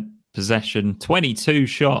 66% possession, 22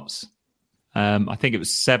 shots. I think it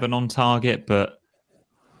was 7 on target, but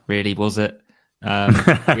really was it?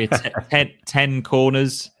 We had 10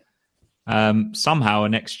 corners. Somehow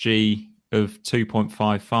an XG of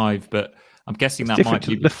 2.55, but I'm guessing that might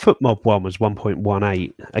be... The FootMob one was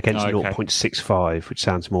 1.18 against 0.65, which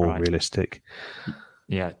sounds more realistic.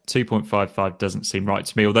 Yeah, 2.55 doesn't seem right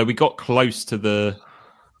to me, although we got close to the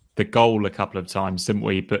goal a couple of times, didn't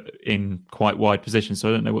we? But in quite wide positions, so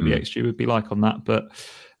I don't know what the XG would be like on that. But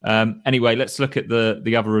anyway, let's look at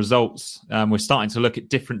the other results. We're starting to look at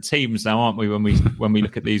different teams now, aren't we, when we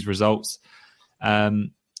look at these results?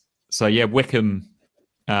 So yeah, Wycombe,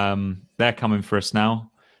 they're coming for us now.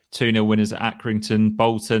 2-0 winners at Accrington.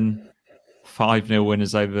 Bolton, 5-0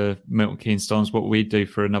 winners over Milton Keynes Dons. What will we do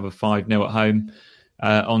for another 5-0 at home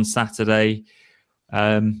on Saturday?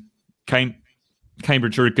 Cambridge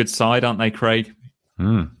are a good side, aren't they, Craig?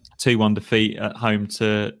 2-1 defeat at home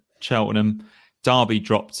to Cheltenham. Derby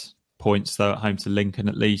dropped points, though, at home to Lincoln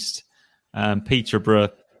at least. Peterborough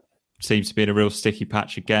seems to be in a real sticky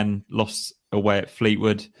patch again. Lost away at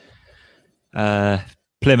Fleetwood.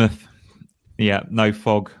 Plymouth, no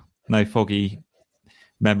foggy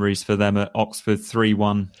memories for them at Oxford.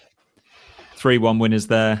 3-1 winners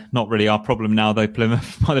there. Not really our problem now, though,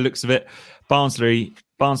 Plymouth, by the looks of it. Barnsley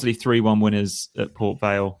 3-1 winners at Port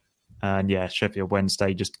Vale. And Sheffield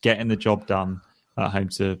Wednesday just getting the job done at home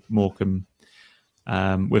to Morecambe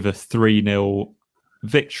with a 3-0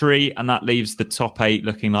 victory. And that leaves the top 8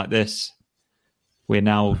 looking like this. We've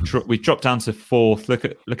dropped down to 4th.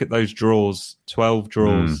 Look at those draws. 12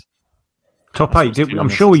 draws. Top 8. I'm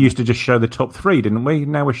sure we used to just show the top 3, didn't we?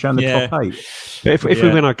 Now we're showing the top 8. But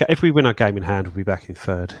if we win our game in hand, we'll be back in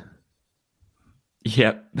 3rd.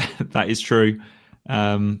 Yeah, that is true.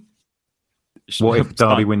 What if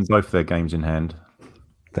Derby win both their games in hand?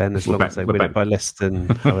 Then as long as they win it by less than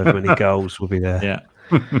however many goals, we'll be there. Yeah.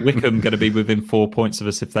 Wycombe going to be within 4 points of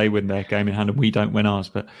us if they win their game in hand and we don't win ours.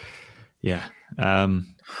 But yeah. But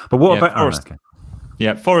what about Forest?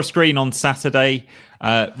 Forest Green on Saturday.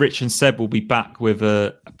 Rich and Seb will be back with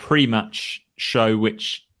a pre-match show,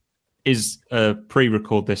 which is a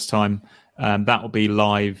pre-record this time. That will be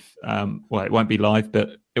live. It won't be live,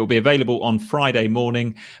 but it will be available on Friday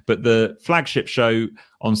morning. But the flagship show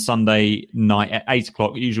on Sunday night at 8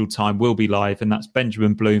 o'clock, usual time, will be live. And that's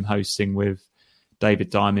Benjamin Bloom hosting with David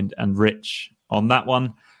Diamond and Rich on that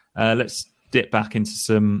one. Let's dip back into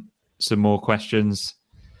some more questions.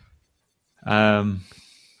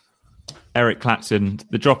 Eric Claxton,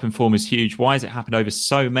 the drop in form is huge. Why has it happened over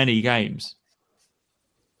so many games?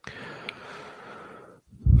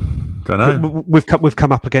 Don't know. We've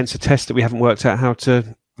come up against a test that we haven't worked out how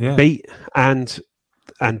to beat, and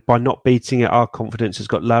by not beating it, our confidence has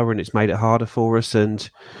got lower and it's made it harder for us. And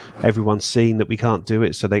everyone's seen that we can't do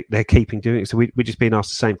it, so they're keeping doing it. So we're just being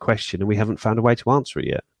asked the same question, and we haven't found a way to answer it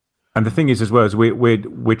yet. And the thing is, as well, is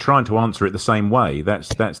we're trying to answer it the same way. That's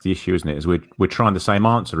the issue, isn't it? Is we're trying the same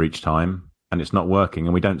answer each time, and it's not working,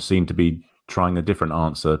 and we don't seem to be trying a different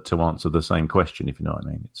answer to answer the same question. If you know what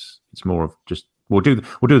I mean, it's more of just we'll do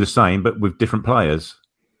the same, but with different players.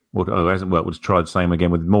 Well, it hasn't worked. We'll just try the same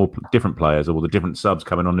again with more different players, or the different subs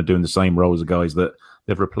coming on and doing the same role as the guys that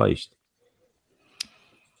they've replaced.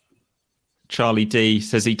 Charlie D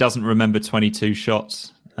says he doesn't remember 22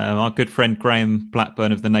 shots. Our good friend Graham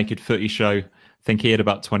Blackburn of the Naked Footy Show, I think he had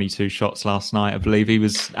about 22 shots last night. I believe he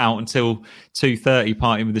was out until 2:30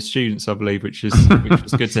 partying with the students, I believe, which was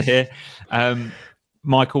good to hear.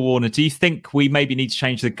 Michael Warner, do you think we maybe need to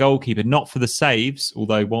change the goalkeeper, not for the saves,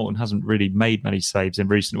 although Walton hasn't really made many saves in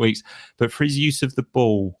recent weeks, but for his use of the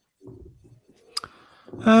ball?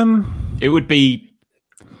 It would be...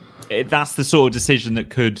 That's the sort of decision that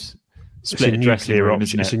could split a dressing room,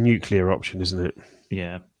 isn't it? It's a nuclear option, isn't it?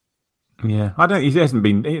 Yeah. It hasn't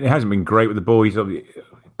been great with the ball,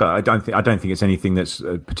 but I don't think it's anything that's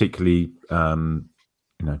particularly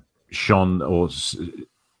shone or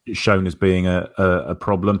shown as being a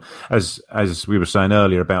problem. As we were saying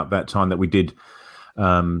earlier about that time that we did,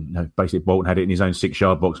 basically Bolton had it in his own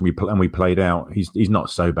 6-yard box and we played out. He's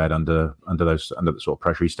not so bad under the sort of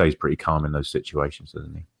pressure. He stays pretty calm in those situations,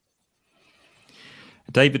 doesn't he?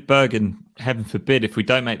 David Bergen, heaven forbid, if we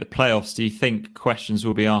don't make the playoffs, do you think questions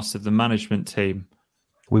will be asked of the management team?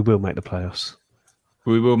 We will make the playoffs.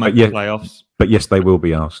 We will make the playoffs. But yes, they will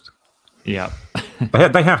be asked. Yeah.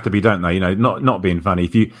 They have to be, don't they? Not being funny.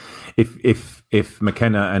 If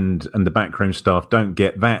McKenna and the backroom staff don't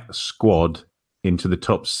get that squad into the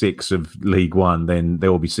top 6 of League One, then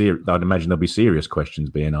there will be I'd imagine there'll be serious questions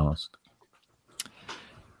being asked.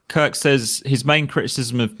 Kirk says his main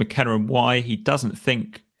criticism of McKenna and why he doesn't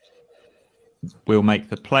think we'll make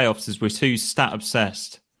the playoffs is we're too stat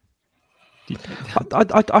obsessed.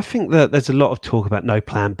 I think that there's a lot of talk about no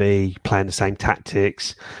plan B, playing the same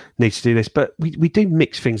tactics, needs to do this, but we do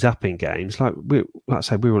mix things up in games. Like I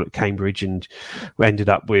say, we were at Cambridge and we ended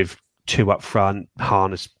up with 2 up front,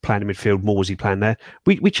 Harness playing in midfield, Morsey playing there.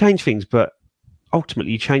 We change things, but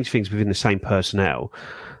ultimately you change things within the same personnel,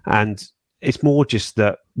 and it's more just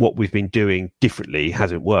that what we've been doing differently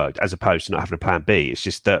hasn't worked, as opposed to not having a plan B. It's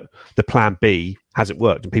just that the plan B hasn't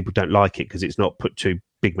worked and people don't like it because it's not put 2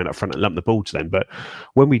 big men up front and lump the ball to them. But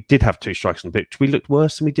when we did have 2 strikers on the pitch, we looked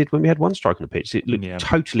worse than we did when we had 1 striker on the pitch. It looked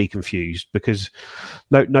totally confused because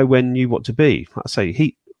no one knew what to be. Like I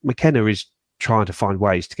say, McKenna is trying to find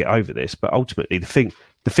ways to get over this, but ultimately the thing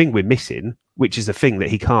we're missing, which is the thing that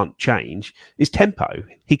he can't change, is tempo.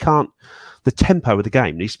 The tempo of the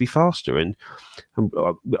game needs to be faster. And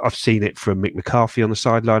I've seen it from Mick McCarthy on the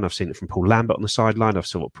sideline. I've seen it from Paul Lambert on the sideline. I've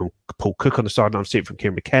seen it from Paul Cook on the sideline. I've seen it from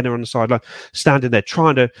Kieran McKenna on the sideline, standing there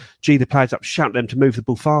trying to G the players up, shout them to move the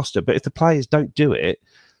ball faster. But if the players don't do it,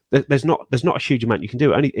 there's not a huge amount you can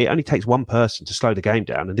do. It only takes one person to slow the game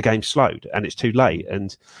down, and the game's slowed, and it's too late.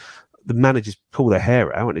 And the managers pull their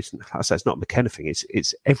hair out, and it's not a McKenna thing.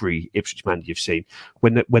 It's every Ipswich manager you've seen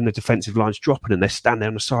when the defensive line's dropping and they're standing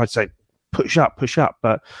on the side saying, push up.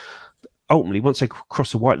 But ultimately, once they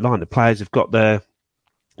cross the white line, the players have got their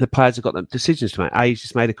decisions to make. A's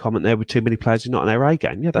just made a comment there with too many players who are not on their A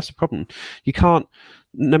game. Yeah, that's the problem. You can't,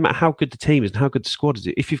 no matter how good the team is and how good the squad is,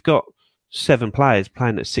 if you've got 7 players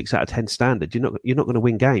playing at 6 out of 10 standard, you're not going to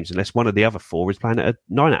win games unless one of the other 4 is playing at a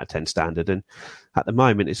 9 out of 10 standard. And at the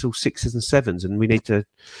moment, it's all 6s and 7s, and we need to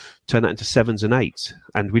turn that into 7s and 8s.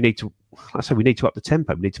 And we need to up the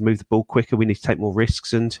tempo. We need to move the ball quicker. We need to take more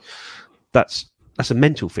risks, and that's a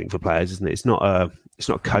mental thing for players, isn't it? It's not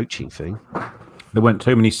a coaching thing. There weren't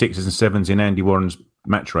too many 6s and 7s in Andy Warren's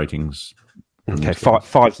match ratings. Okay,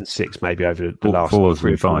 5s and 6 maybe over the last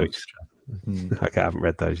 3 or 4 weeks. Okay, I haven't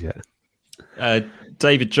read those yet.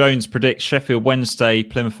 David Jones predicts Sheffield Wednesday,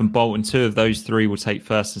 Plymouth and Bolton. 2 of those 3 will take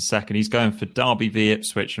first and second. He's going for Derby v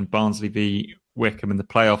Ipswich and Barnsley v Wickham in the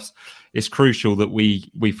playoffs. It's crucial that we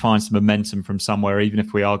find some momentum from somewhere, even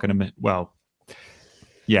if we are going to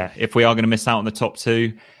if we are going to miss out on the top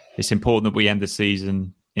 2, it's important that we end the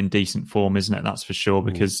season in decent form, isn't it? That's for sure,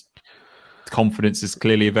 because confidence is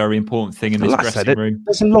clearly a very important thing in this dressing room.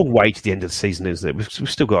 There's a long way to the end of the season, isn't it? We've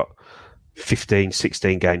still got 15,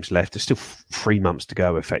 16 games left. There's still 3 months to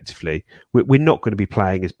go, effectively. We're not going to be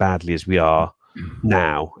playing as badly as we are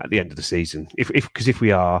now at the end of the season. Because if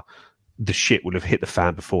we are, the shit will have hit the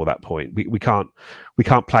fan before that point. We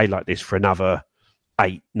can't play like this for another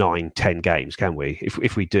 8, 9, 10 games, can we?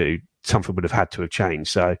 If we do, something would have had to have changed.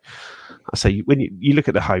 So I say, when you look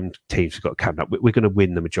at the home teams we've got coming up, we're going to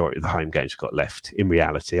win the majority of the home games we've got left. In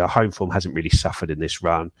reality, our home form hasn't really suffered in this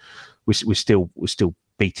run. We're still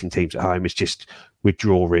beating teams at home. It's just we're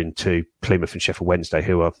drawing to Plymouth and Sheffield Wednesday,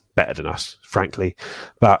 who are better than us, frankly.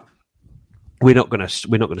 But we're not going to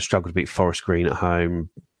struggle to beat Forest Green at home,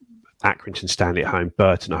 Accrington Stanley at home,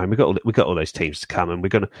 Burton at home. We've got all those teams to come, and we're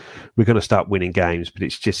going to start winning games. But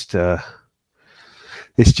it's just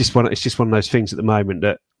one of those things at the moment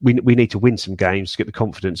that we need to win some games to get the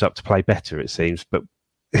confidence up to play better. It seems, but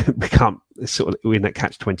we can't. We're in that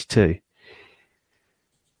catch-22.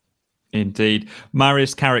 Indeed.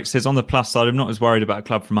 Marius Carrick says, on the plus side, I'm not as worried about a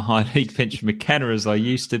club from a high league pinch from McKenna as I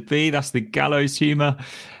used to be. That's the gallows humour.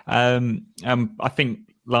 I think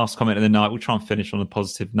last comment of the night, we'll try and finish on a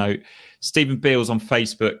positive note. Stephen Beals on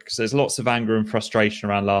Facebook says, lots of anger and frustration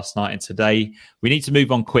around last night and today. We need to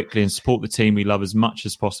move on quickly and support the team we love as much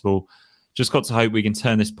as possible. Just got to hope we can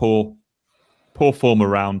turn this poor form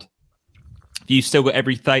around. Have you still got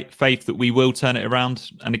every faith that we will turn it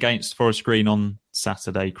around and against Forest Green on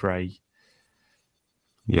Saturday, Craig?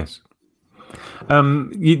 Yes.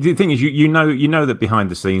 The thing is, you know that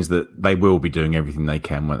behind the scenes that they will be doing everything they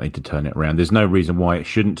can, won't they, to turn it around. There's no reason why it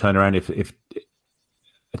shouldn't turn around. If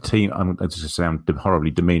a team, I'm going to sound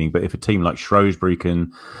horribly demeaning, but if a team like Shrewsbury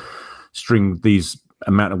can string these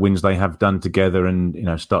amount of wins they have done together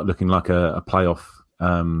and start looking like a playoff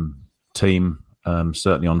team,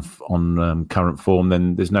 certainly on current form,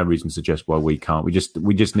 then there's no reason to suggest why we can't. We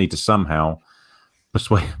just need to somehow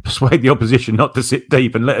persuade the opposition not to sit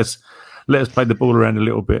deep and let us play the ball around a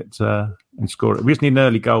little bit and score it. We just need an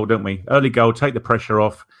early goal, don't we? Early goal, take the pressure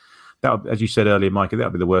off. That, as you said earlier, Micah, that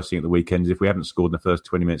would be the worst thing at the weekend. If we haven't scored in the first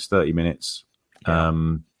 20 minutes, 30 minutes,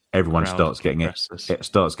 everyone starts getting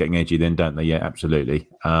edgy then, don't they? Yeah, absolutely.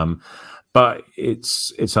 But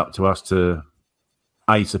it's up to us to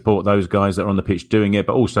support those guys that are on the pitch doing it,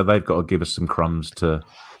 but also they've got to give us some crumbs to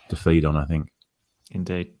feed on, I think.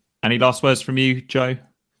 Indeed. Any last words from you, Joe?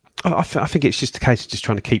 I think it's just a case of just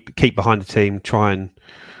trying to keep behind the team, try and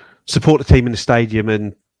support the team in the stadium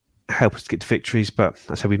and help us to get to victories. But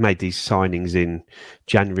as I said, we've made these signings in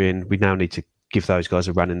January and we now need to give those guys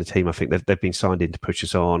a run in the team. I think they've been signed in to push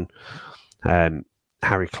us on.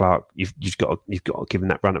 Harry Clark, you've got to give him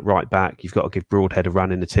that run at right back. You've got to give Broadhead a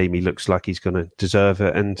run in the team. He looks like he's going to deserve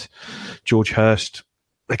it. And George Hurst,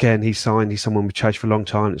 again, he's signed. He's someone we've chased for a long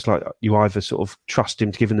time. It's like you either sort of trust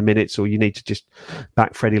him to give him the minutes or you need to just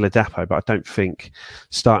back Freddie Ladapo. But I don't think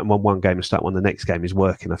starting one game and starting one the next game is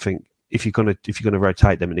working. I think if you're going to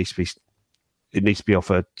rotate them, it needs to be off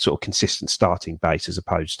a sort of consistent starting base as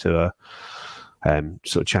opposed to a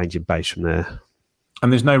sort of changing base from there.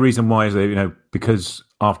 And there's no reason why, is there? Because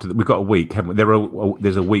after we've got a week, haven't we?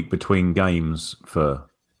 There's a week between games for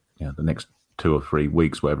the next 2 or 3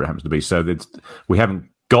 weeks, whatever it happens to be. So we haven't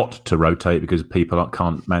got to rotate because people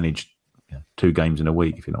can't manage 2 games in a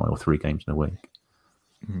week, or 3 games in a week.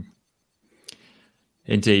 Mm.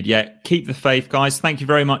 Indeed, yeah. Keep the faith, guys. Thank you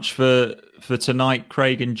very much for tonight,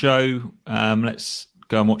 Craig and Joe. Let's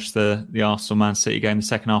go and watch the Arsenal Man City game, the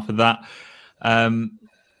second half of that.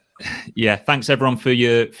 Thanks everyone for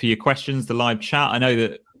your questions, the live chat. I know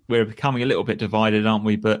that we're becoming a little bit divided, aren't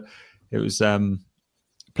we? But it was a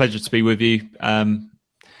pleasure to be with you on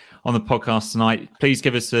the podcast tonight. Please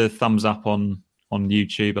give us a thumbs up on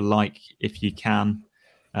YouTube, a like if you can.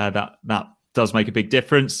 That does make a big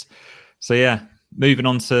difference. So moving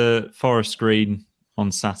on to Forest Green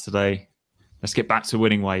on Saturday. Let's get back to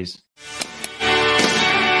winning ways.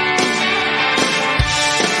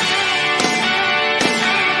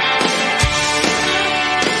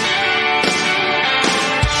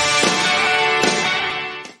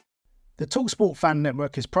 The TalkSport Fan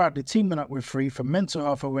Network is proudly teaming up with Free for Mental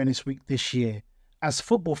Health Awareness Week this year. As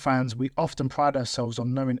football fans, we often pride ourselves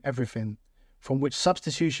on knowing everything, from which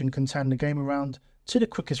substitution can turn the game around to the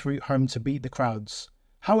quickest route home to beat the crowds.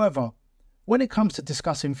 However, when it comes to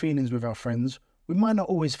discussing feelings with our friends, we might not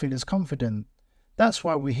always feel as confident. That's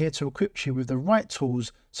why we're here to equip you with the right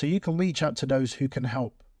tools so you can reach out to those who can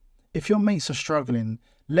help. If your mates are struggling,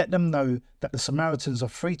 let them know that the Samaritans are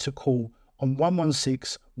free to call on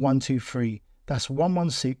 116 123. That's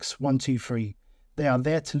 116 123. They are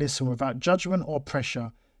there to listen without judgment or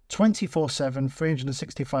pressure, 24/7,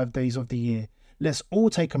 365 days of the year. Let's all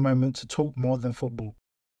take a moment to talk more than football.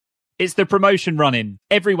 It's the promotion running.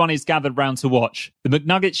 Everyone is gathered round to watch. The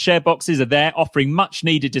McNuggets share boxes are there, offering much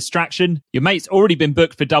needed distraction. Your mate's already been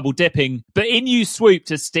booked for double dipping, but in you swoop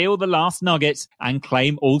to steal the last nugget and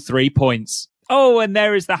claim all 3 points. Oh, and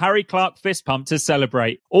there is the Harry Clark fist pump to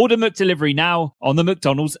celebrate. Order McDelivery now on the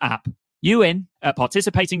McDonald's app. You in at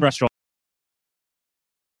participating restaurants.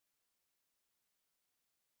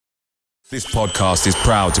 This podcast is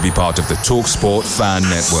proud to be part of the TalkSport Fan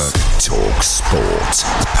Network. TalkSport.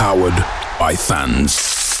 Powered by fans.